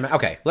not going to be a...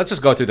 Okay, let's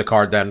just go through the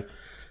card then.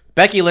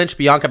 Becky Lynch,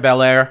 Bianca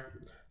Belair.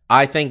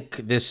 I think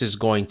this is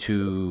going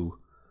to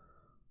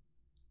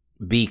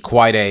be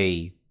quite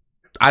a...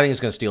 I think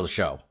it's going to steal the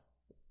show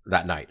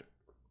that night.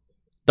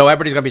 Though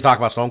everybody's going to be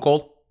talking about Stone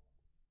Cold,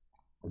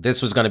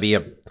 this was going to be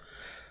a...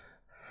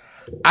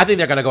 I think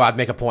they're going to go out and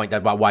make a point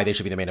about why they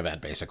should be the main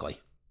event, basically.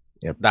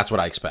 Yep. That's what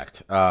I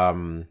expect.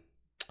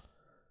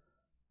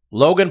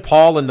 Logan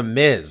Paul and The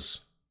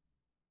Miz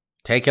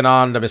taking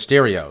on the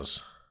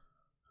Mysterios.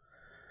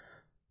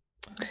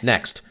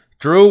 Next,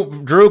 Drew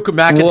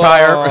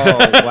McIntyre.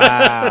 Whoa,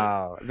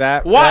 wow,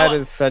 that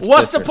is such.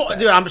 What's the disrespect. point,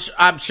 dude?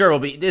 I'm sure it'll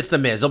be. It's The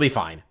Miz. He'll be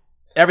fine.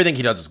 Everything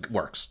he does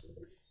works.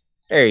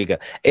 There you go.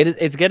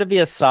 It's gonna be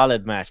a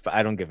solid match, but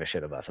I don't give a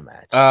shit about the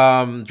match.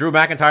 Drew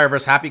McIntyre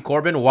versus Happy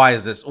Corbin. Why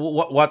is this?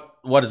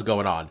 What is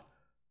going on?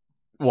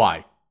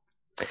 Why?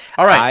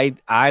 All right.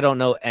 I don't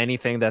know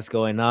anything that's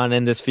going on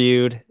in this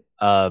feud.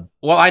 Well,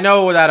 I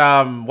know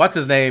that what's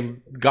his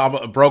name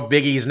broke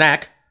Big E's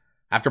neck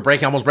after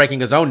almost breaking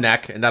his own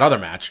neck in that other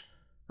match.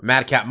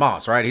 Madcap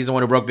Moss, right? He's the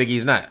one who broke Big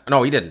E's neck.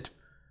 No, he didn't.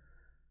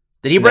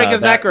 Did he break his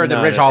neck, or did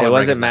Ridge Holland? It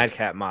break his wasn't neck?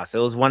 Madcap Moss. It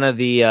was one of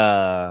the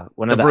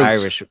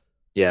Brutes. Irish.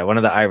 Yeah, one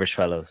of the Irish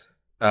fellows.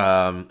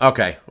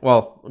 Okay.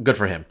 Well, good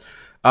for him.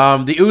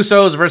 The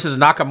Usos versus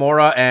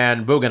Nakamura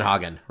and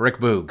Bugenhagen. Rick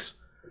Boogs.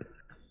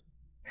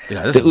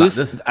 Yeah,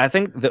 I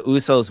think the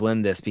Usos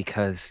win this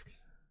because,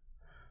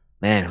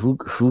 man,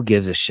 who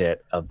gives a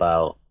shit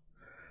about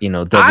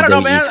WWE I don't know,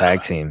 man.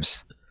 tag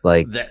teams?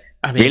 Like,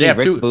 I mean, really, they have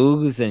Rick two.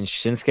 Boogs and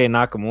Shinsuke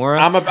Nakamura.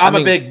 I'm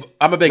a big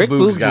Rick Boogs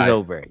Boogs guy. is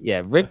over.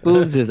 Yeah, Rick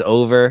Boogs is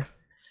over,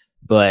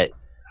 but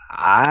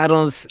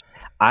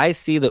I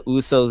see the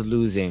Usos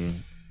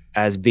losing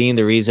as being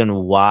the reason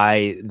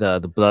why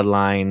the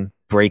bloodline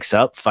breaks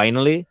up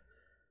finally.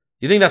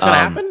 You think that's gonna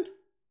happen?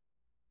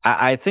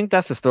 I think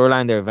that's the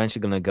storyline they're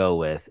eventually gonna go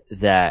with.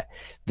 That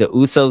the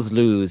Usos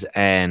lose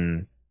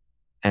and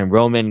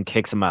Roman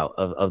kicks them out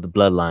of the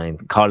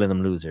bloodline, calling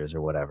them losers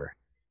or whatever.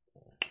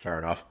 Fair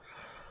enough.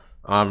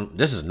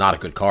 This is not a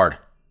good card.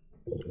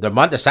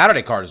 The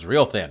Saturday card is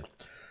real thin.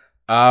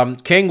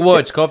 King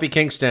Woods, Kofi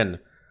Kingston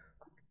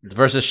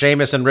versus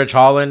Sheamus and Ridge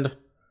Holland.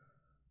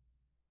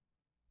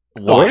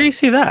 Why? Where do you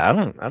see that?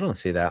 I don't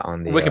see that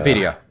on the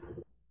Wikipedia.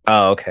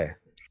 Oh, okay.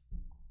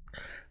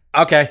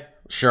 Okay,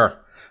 sure.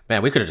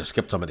 Man, we could have just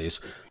skipped some of these.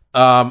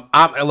 I'm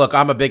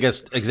a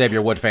biggest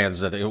Xavier Woods fan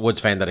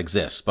that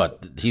exists,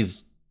 but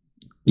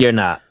You're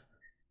not.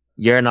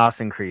 You're an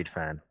Austin Creed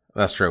fan.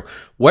 That's true.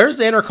 Where's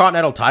the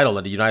Intercontinental title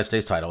and the United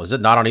States title? Is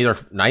it not on either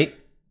night?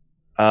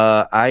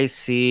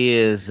 IC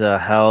is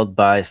held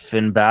by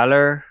Finn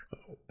Balor.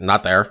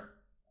 Not there.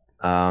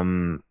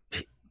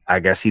 I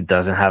guess he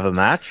doesn't have a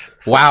match.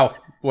 Wow.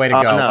 Way to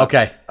go. No.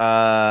 Okay.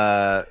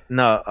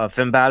 No,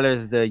 Finn Balor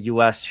is the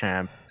U.S.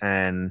 champ,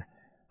 and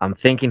I'm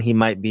thinking he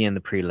might be in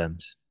the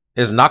prelims.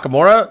 Is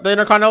Nakamura the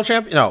Intercontinental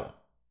champion? No.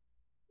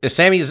 Is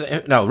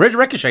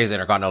Ricochet is the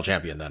Intercontinental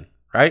champion then,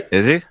 right?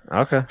 Is he?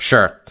 Okay.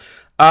 Sure.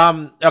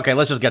 Okay,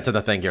 let's just get to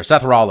the thing here.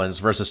 Seth Rollins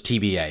versus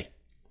TBA.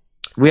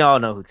 We all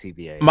know who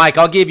TBA is. Mike,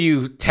 I'll give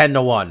you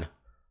 10-1.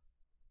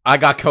 I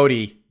got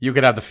Cody. You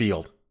can have the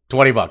field.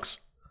 $20.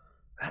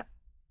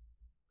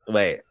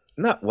 Wait.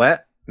 No,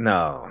 what?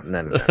 No.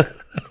 No.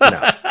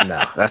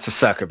 That's a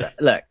sucker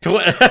bet. Look,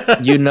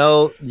 you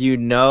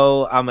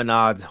know I'm an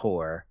odds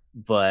whore,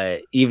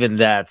 but even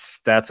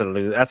that's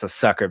a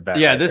sucker bet.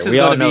 Yeah, right this there. is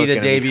We all going to know be it's the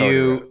gonna be Cody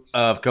debut Rhodes.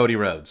 of Cody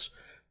Rhodes.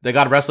 They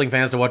got wrestling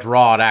fans to watch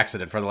Raw on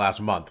accident for the last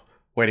month,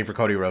 waiting for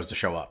Cody Rhodes to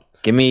show up.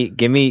 Give me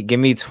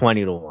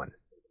 20-1.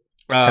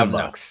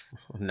 $10.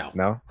 No.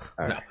 No? All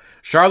No. right.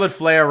 Charlotte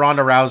Flair,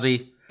 Ronda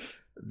Rousey.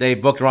 They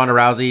booked Ronda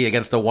Rousey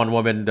against the one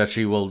woman that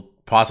she will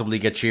possibly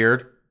get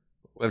cheered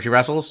if she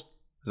wrestles.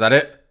 Is that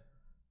it?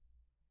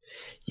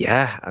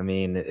 Yeah, I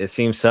mean, it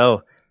seems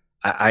so.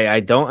 I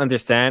don't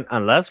understand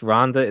unless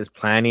Ronda is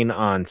planning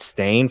on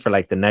staying for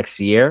like the next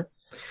year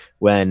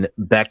when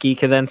Becky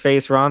can then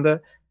face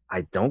Ronda.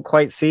 I don't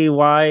quite see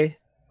why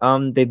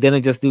they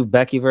didn't just do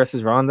Becky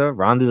versus Ronda.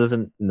 Ronda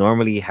doesn't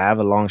normally have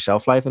a long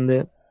shelf life in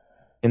the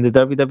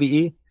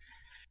WWE.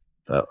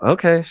 But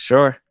okay,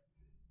 sure.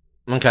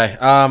 Okay.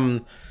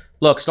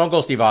 Look, Stone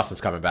Cold Steve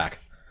Austin's coming back.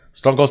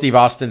 Stone Cold Steve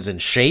Austin's in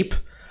shape.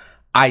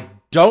 I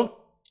think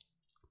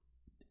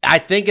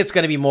it's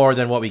going to be more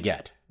than what we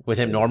get with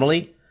him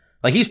normally.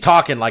 Like, he's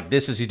talking like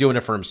he's doing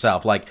it for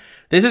himself. Like,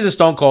 this is a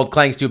Stone Cold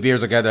clangs 2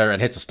 beers together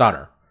and hits a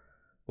stunner.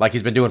 Like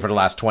he's been doing for the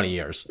last 20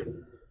 years.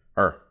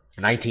 Or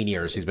 19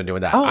 years he's been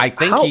doing that. How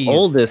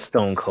old is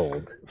Stone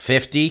Cold?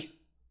 50.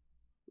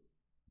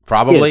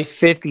 Probably. He is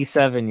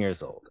 57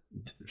 years old.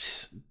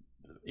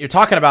 You're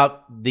talking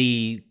about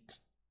the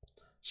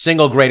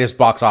single greatest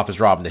box office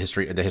draw in the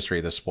history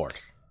of this sport.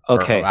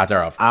 Okay, or out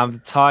thereof. I'm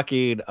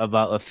talking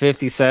about a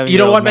 57. You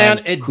know what,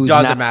 man? It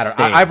doesn't matter.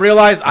 I've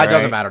realized it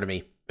doesn't matter to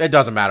me. It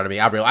doesn't matter to me.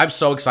 I'm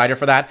so excited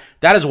for that.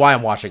 That is why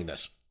I'm watching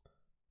this.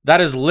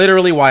 That is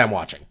literally why I'm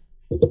watching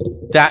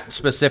that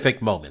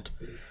specific moment.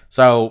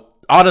 So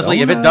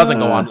honestly, if it doesn't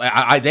go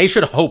on, they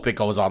should hope it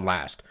goes on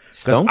last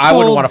because I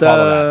wouldn't want to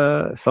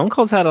follow that. Stone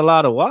Cold's had a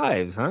lot of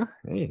wives, huh?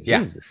 Hey, yeah.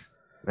 Jesus.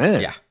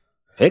 Man. Yeah.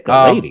 Pick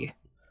a lady.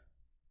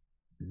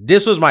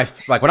 This was when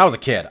I was a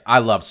kid, I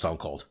loved Stone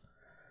Cold.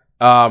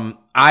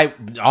 I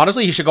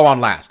honestly, he should go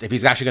on last if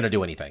he's actually going to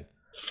do anything,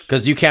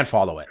 because you can't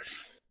follow it.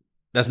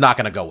 That's not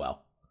going to go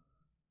well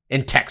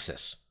in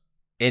Texas.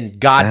 in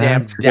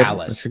goddamn That's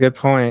Dallas. a good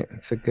point.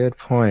 It's a good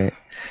point.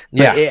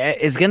 Yeah. But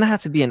it's gonna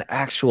have to be an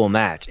actual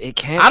match. It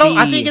can't.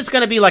 I think it's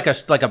gonna be like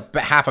a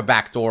half a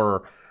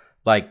backdoor,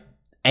 like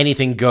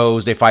anything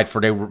goes. They fight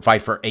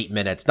for 8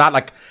 minutes. Not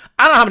like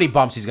I don't know how many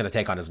bumps he's gonna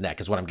take on his neck.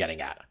 Is what I'm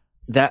getting at.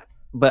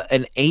 But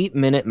an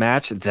 8-minute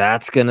match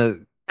that's gonna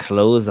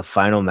close the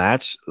final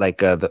match, like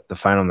the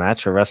final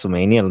match for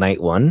WrestleMania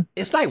night 1.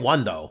 It's night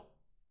 1 though.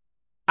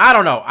 I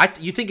don't know.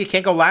 You think it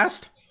can't go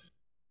last?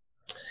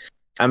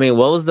 I mean,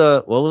 what was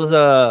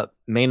the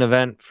main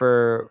event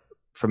for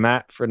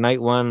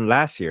night 1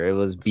 last year? It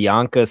was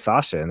Bianca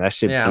Sasha, and that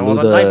shit. Yeah, blew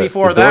well, the night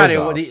before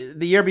that,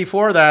 the year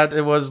before that,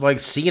 it was like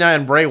Cena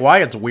and Bray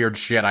Wyatt's weird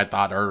shit. I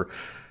thought, or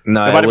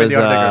no, it might it have was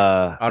been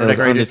the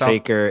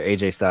Undertaker,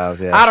 AJ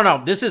Styles. Yeah, I don't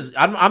know.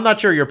 I'm not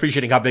sure you're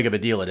appreciating how big of a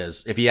deal it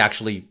is if he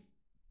actually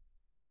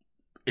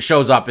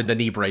shows up in the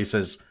knee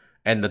braces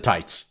and the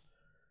tights.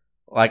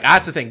 Like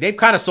that's the thing. They've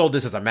kind of sold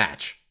this as a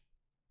match,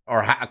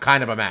 or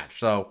kind of a match.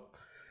 So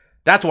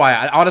that's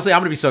why, honestly,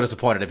 I'm gonna be so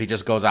disappointed if he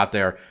just goes out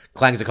there,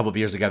 clangs a couple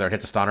beers together, and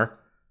hits a stunner.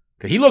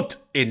 Because he looked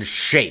in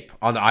shape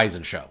on the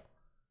Eisen show.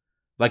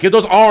 Like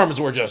those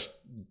arms were just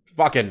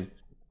fucking.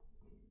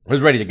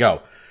 Was ready to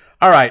go.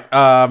 All right,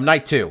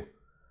 night 2.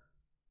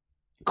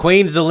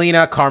 Queen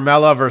Zelina,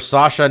 Carmella versus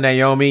Sasha,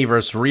 Naomi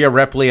versus Rhea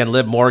Ripley and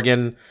Liv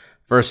Morgan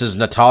versus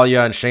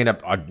Natalya and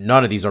Shayna.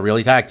 None of these are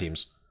really tag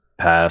teams.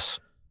 Pass.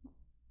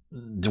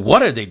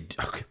 What are they?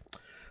 Okay.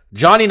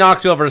 Johnny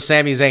Knoxville versus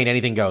Sami Zayn,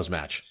 anything goes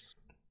match.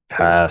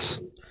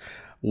 Pass.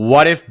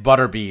 What if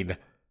Butterbean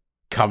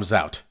comes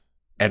out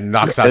and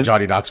knocks out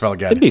Johnny Knoxville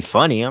again? It'd be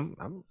funny.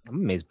 I'm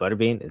amazed.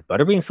 Butterbean is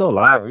Butterbean still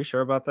alive? Are you sure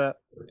about that?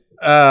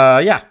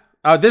 Yeah.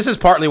 This is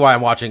partly why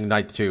I'm watching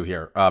night 2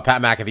 here.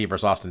 Pat McAfee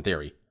versus Austin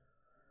Theory.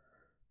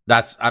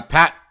 That's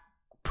Pat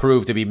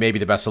proved to be maybe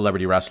the best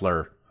celebrity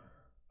wrestler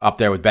up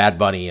there with Bad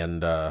Bunny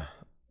and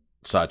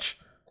such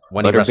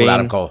when he wrestled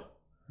Adam Cole.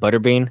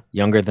 Butterbean,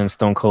 younger than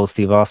Stone Cold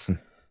Steve Austin.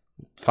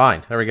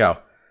 Fine, there we go.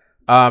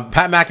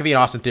 Pat McAfee and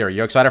Austin Theory.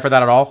 You excited for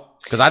that at all?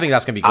 Because I think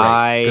that's gonna be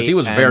great. Because he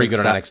was very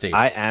good on NXT.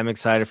 I am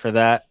excited for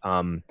that.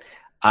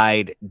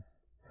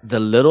 The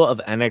little of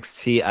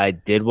NXT I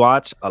did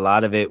watch, a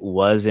lot of it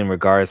was in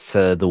regards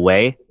to the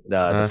way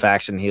the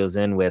faction he was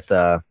in with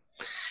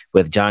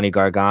Johnny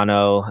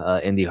Gargano,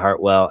 Indy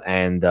Hartwell,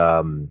 and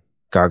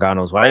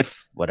Gargano's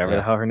wife, whatever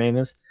the hell her name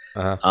is.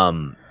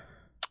 I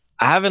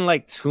haven't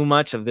liked too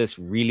much of this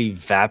really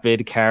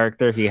vapid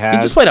character he has.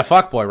 He just played a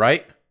fuckboy,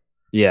 right?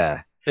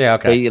 Yeah. Yeah,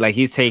 okay. But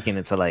he's taken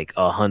it to like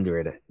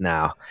 100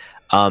 now.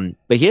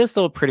 But he is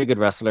still a pretty good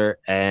wrestler,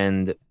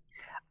 and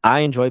I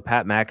enjoy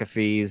Pat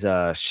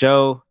McAfee's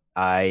show.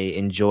 I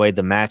enjoyed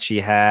the match he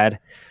had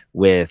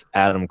with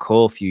Adam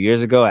Cole a few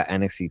years ago at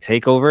NXT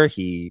TakeOver.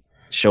 He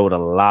showed a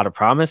lot of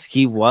promise.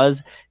 He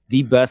was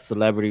the best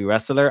celebrity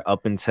wrestler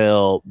up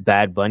until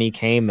Bad Bunny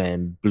came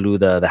and blew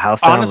the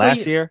house down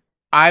last year.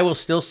 I will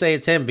still say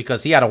it's him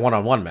because he had a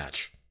one-on-one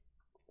match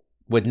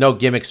with no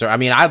gimmicks.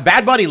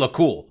 Bad Bunny looked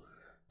cool.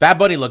 Bad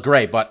Bunny looked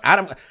great, but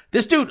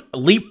this dude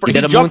he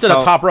jumped to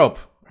the top rope.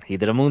 He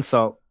did a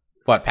moonsault.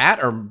 What,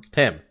 Pat or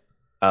him?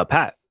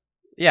 Pat.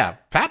 Yeah,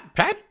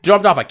 Pat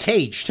jumped off a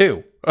cage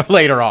too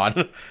later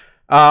on.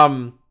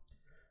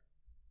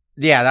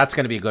 Yeah, that's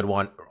going to be a good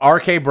one.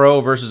 RK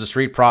Bro versus the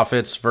Street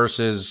Profits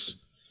versus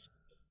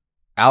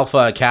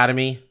Alpha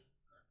Academy.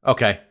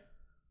 Okay,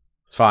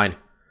 it's fine.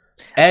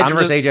 Edge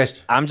versus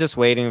AJ. I'm just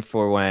waiting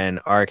for when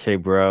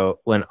RK Bro,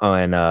 when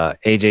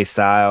AJ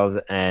Styles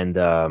and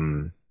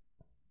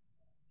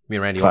me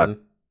and Randy Orton.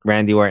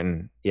 Randy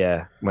Orton,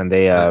 yeah, when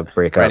they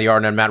break up. Randy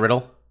Orton and Matt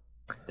Riddle.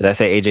 Did I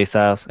say AJ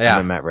Styles? Yeah, I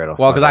meant Matt Riddle.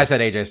 Well, because I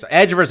said AJ Styles.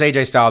 Edge versus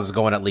AJ Styles is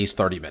going at least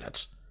 30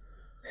 minutes.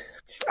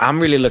 I'm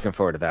really looking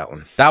forward to that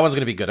one. That one's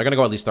going to be good. They're going to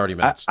go at least 30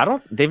 minutes.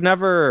 They've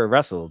never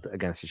wrestled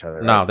against each other.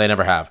 Right? No, they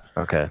never have.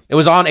 Okay. It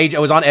was on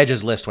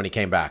Edge's list when he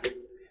came back,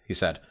 he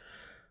said.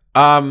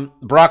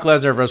 Brock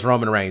Lesnar versus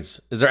Roman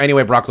Reigns. Is there any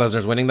way Brock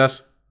Lesnar's winning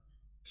this?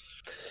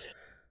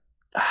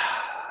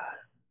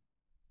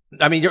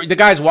 I mean,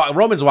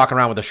 Roman's walking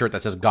around with a shirt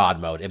that says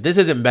God Mode. If this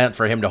isn't meant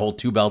for him to hold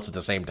 2 belts at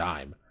the same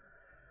time.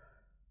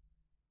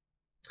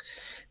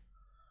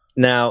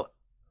 Now,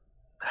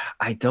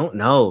 I don't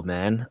know,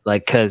 man.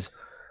 Like, because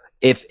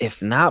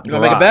if not you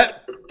Brock, want to make a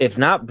bet? If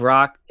not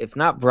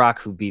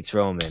Brock who beats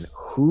Roman,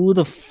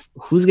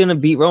 who's gonna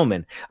beat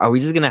Roman? Are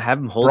we just gonna have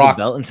him hold the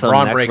belt until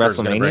Braun next Breaker's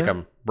WrestleMania? Gonna break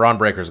him. Braun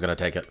Breaker's gonna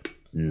take it.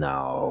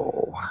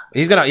 No.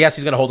 He's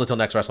gonna hold it till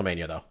next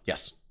WrestleMania though.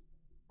 Yes.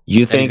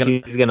 You think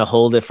he's gonna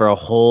hold it for a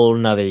whole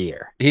nother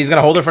year? He's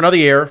gonna hold it for another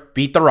year,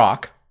 beat The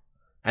Rock,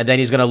 and then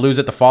he's gonna lose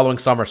it the following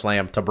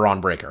SummerSlam to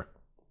Braun Breaker.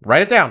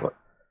 Write it down.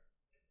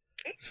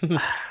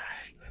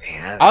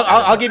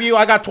 I'll give you.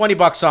 I got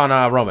 $20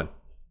 on Roman.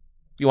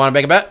 You want to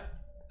make a bet?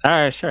 All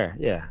right, sure.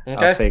 Yeah.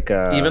 Okay. I'll take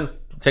even.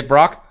 Take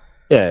Brock.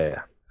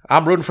 Yeah.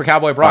 I'm rooting for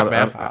Cowboy Brock,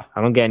 man.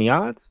 I don't get any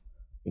odds.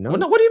 You know?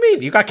 What do you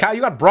mean? You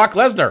got Brock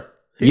Lesnar.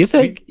 You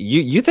think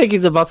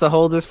he's about to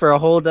hold this for a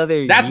whole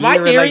other? That's my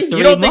theory.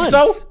 You don't think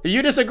so?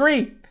 You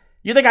disagree?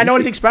 You think I know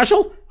anything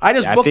special? I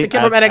just booked the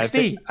kid from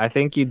NXT. I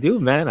think you do,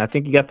 man. I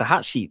think you got the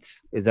hot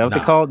sheets. Is that what No.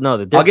 they called? No,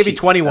 the dirt I'll give you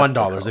sheets.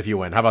 $21 if you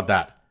win. How about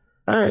that?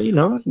 All right, you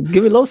know,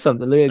 give me a little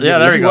something. Yeah,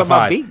 there you go. Want my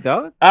Fine. beat,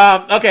 dog.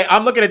 Okay,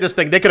 I'm looking at this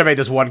thing. They could have made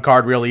this one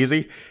card real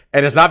easy,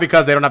 and it's not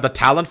because they don't have the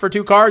talent for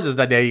 2 cards. Is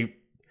that they?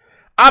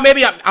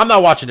 Maybe I'm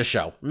not watching the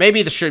show.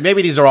 Maybe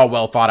maybe these are all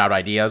well thought out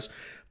ideas,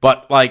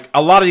 but like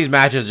a lot of these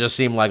matches just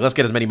seem like let's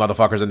get as many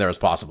motherfuckers in there as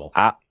possible.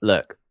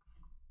 Look,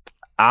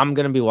 I'm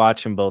gonna be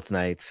watching both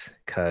nights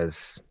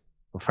because,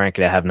 well,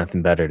 frankly, I have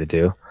nothing better to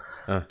do.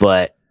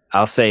 But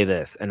I'll say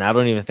this, and I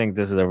don't even think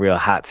this is a real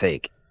hot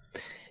take.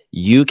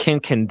 You can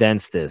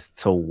condense this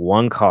to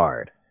one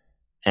card,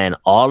 and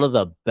all of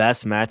the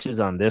best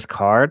matches on this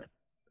card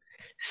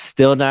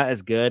still not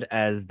as good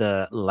as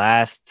the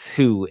last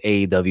 2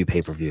 AEW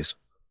pay-per-views.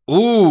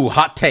 Ooh,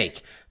 hot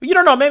take. You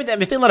don't know. Maybe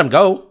if they let him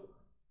go,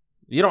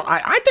 you don't.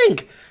 I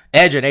think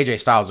Edge and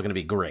AJ Styles are going to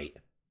be great.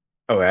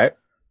 All right.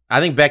 I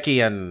think Becky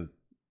and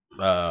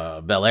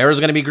Belair is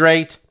going to be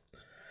great.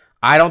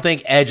 I don't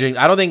think I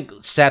don't think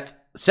Seth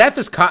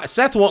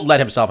won't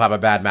let himself have a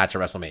bad match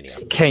at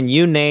WrestleMania. Can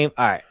you name?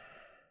 All right.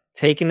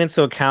 Taking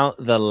into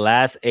account the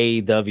last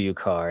AEW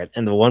card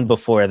and the one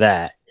before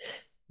that,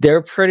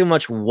 there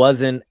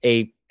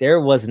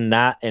was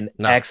not an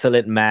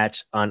excellent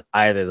match on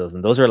either of those.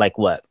 And those are like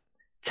what?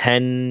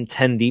 10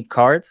 deep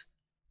cards?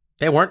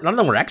 They weren't. None of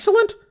them were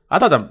excellent. I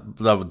thought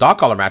the dog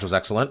collar match was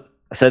excellent.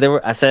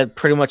 I said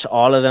pretty much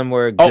all of them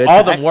were good. Oh, all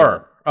of them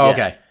were. Oh, yeah.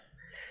 Okay.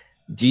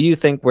 Do you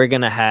think we're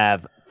gonna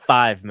have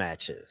 5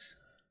 matches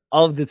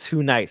of the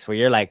 2 nights where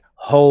you're like,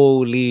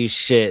 holy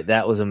shit,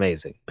 that was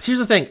amazing? Here's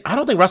the thing. I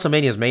don't think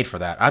WrestleMania is made for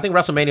that. I think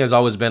WrestleMania has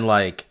always been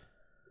like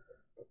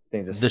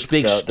this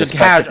big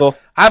spectacle.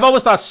 I've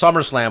always thought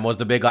SummerSlam was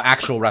the big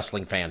actual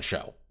wrestling fan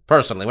show.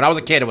 Personally, when I was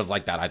a kid, it was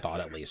like that. I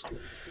thought at least.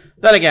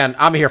 Then again,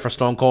 I'm here for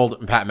Stone Cold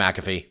and Pat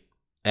McAfee,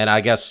 and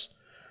I guess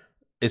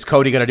is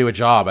Cody going to do a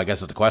job? I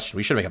guess is the question.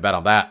 We should make a bet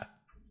on that.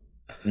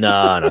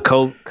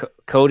 No.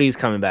 Cody's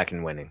coming back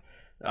and winning.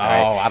 Oh,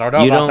 right? I don't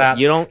know about that.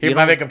 He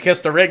might make him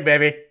kiss the ring,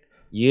 baby.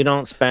 You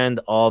don't spend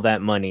all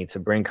that money to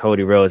bring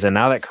Cody Rhodes, and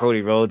now that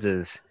Cody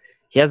Rhodes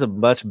he has a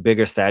much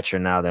bigger stature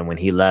now than when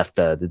he left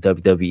the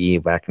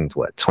WWE back in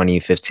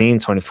 2015,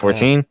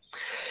 2014. Yeah.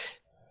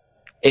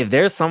 If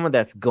there's someone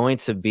that's going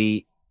to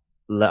beat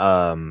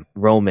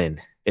Roman,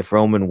 if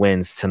Roman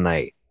wins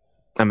tonight,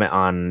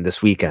 on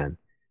this weekend,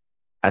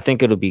 I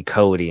think it'll be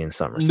Cody in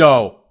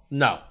SummerSlam.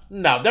 No.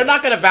 They're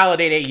not going to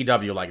validate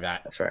AEW like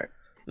that. That's right.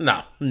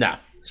 No.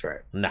 That's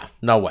right.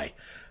 No way.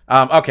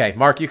 Okay,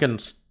 Mark, you can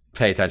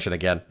pay attention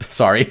again.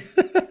 Sorry.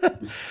 I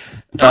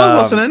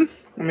was listening.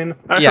 I mean,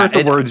 I heard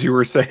the words you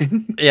were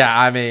saying. Yeah,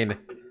 I mean,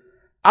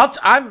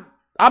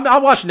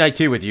 I'll watch night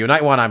 2 with you.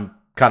 Night 1, I'm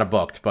kind of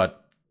booked,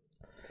 but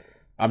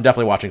I'm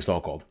definitely watching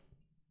Stone Cold.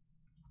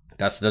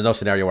 There's no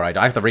scenario where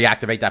I have to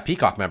reactivate that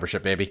Peacock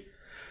membership, baby.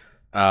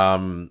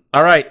 All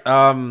right.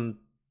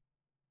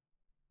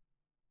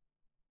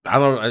 I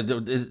don't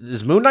know.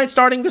 Is Moon Knight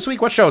starting this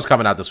week? What show is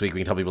coming out this week? We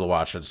can tell people to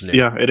watch. It's new.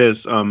 Yeah, it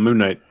is. Moon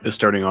Knight is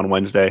starting on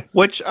Wednesday,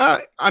 which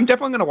I'm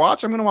definitely going to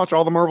watch. I'm going to watch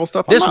all the Marvel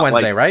stuff. This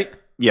Wednesday, right?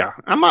 Yeah,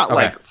 I'm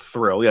not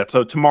thrilled. Yeah,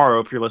 so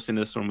tomorrow, if you're listening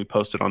to this when we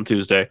post it on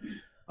Tuesday,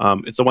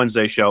 it's a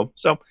Wednesday show.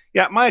 So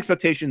yeah, my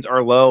expectations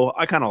are low.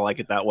 I kind of like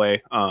it that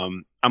way.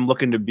 I'm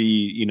looking to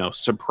be,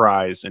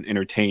 surprised and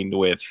entertained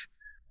with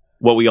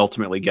what we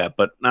ultimately get,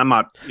 but I'm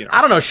not. I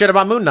don't know shit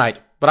about Moon Knight.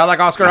 But I like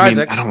Oscar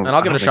Isaacs, and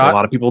I'll give it a shot. A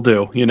lot of people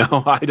do.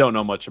 I don't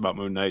know much about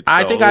Moon Knight. So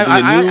I think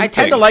I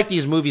tend to like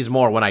these movies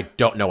more when I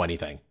don't know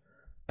anything.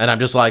 And I'm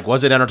just like,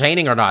 was it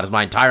entertaining or not? Is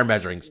my entire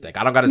measuring stick.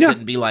 I don't got to sit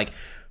and be like,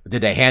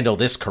 did they handle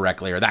this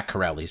correctly or that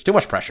correctly? It's too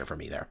much pressure for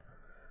me there.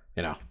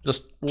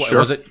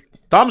 Was it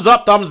thumbs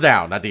up, thumbs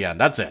down at the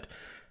end? That's it.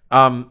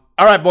 All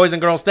right, boys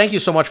and girls, thank you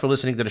so much for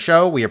listening to the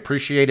show. We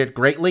appreciate it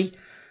greatly.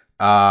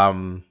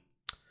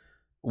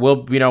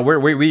 We'll,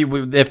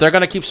 if they're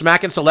going to keep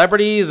smacking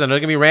celebrities and there's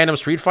going to be random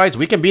street fights,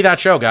 we can be that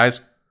show, guys.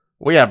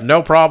 We have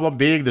no problem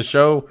being the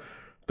show,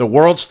 the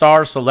World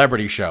Star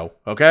Celebrity Show.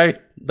 Okay?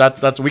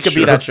 We can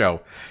be that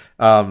show.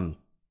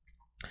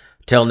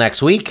 Till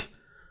next week,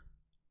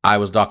 I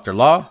was Dr.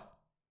 Law.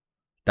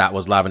 That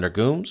was Lavender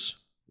Gooms.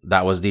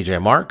 That was DJ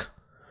Mark.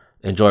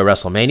 Enjoy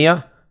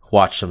WrestleMania.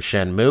 Watch some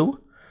Shenmue.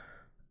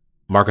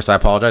 Marcus, I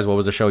apologize. What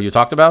was the show you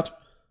talked about?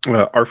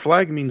 Our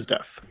Flag Means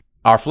Death.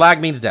 Our Flag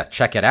Means Death.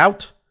 Check it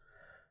out.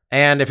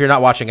 And if you're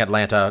not watching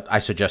Atlanta, I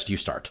suggest you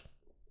start.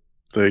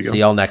 There you go. See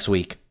y'all next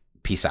week.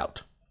 Peace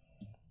out.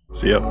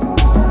 See ya.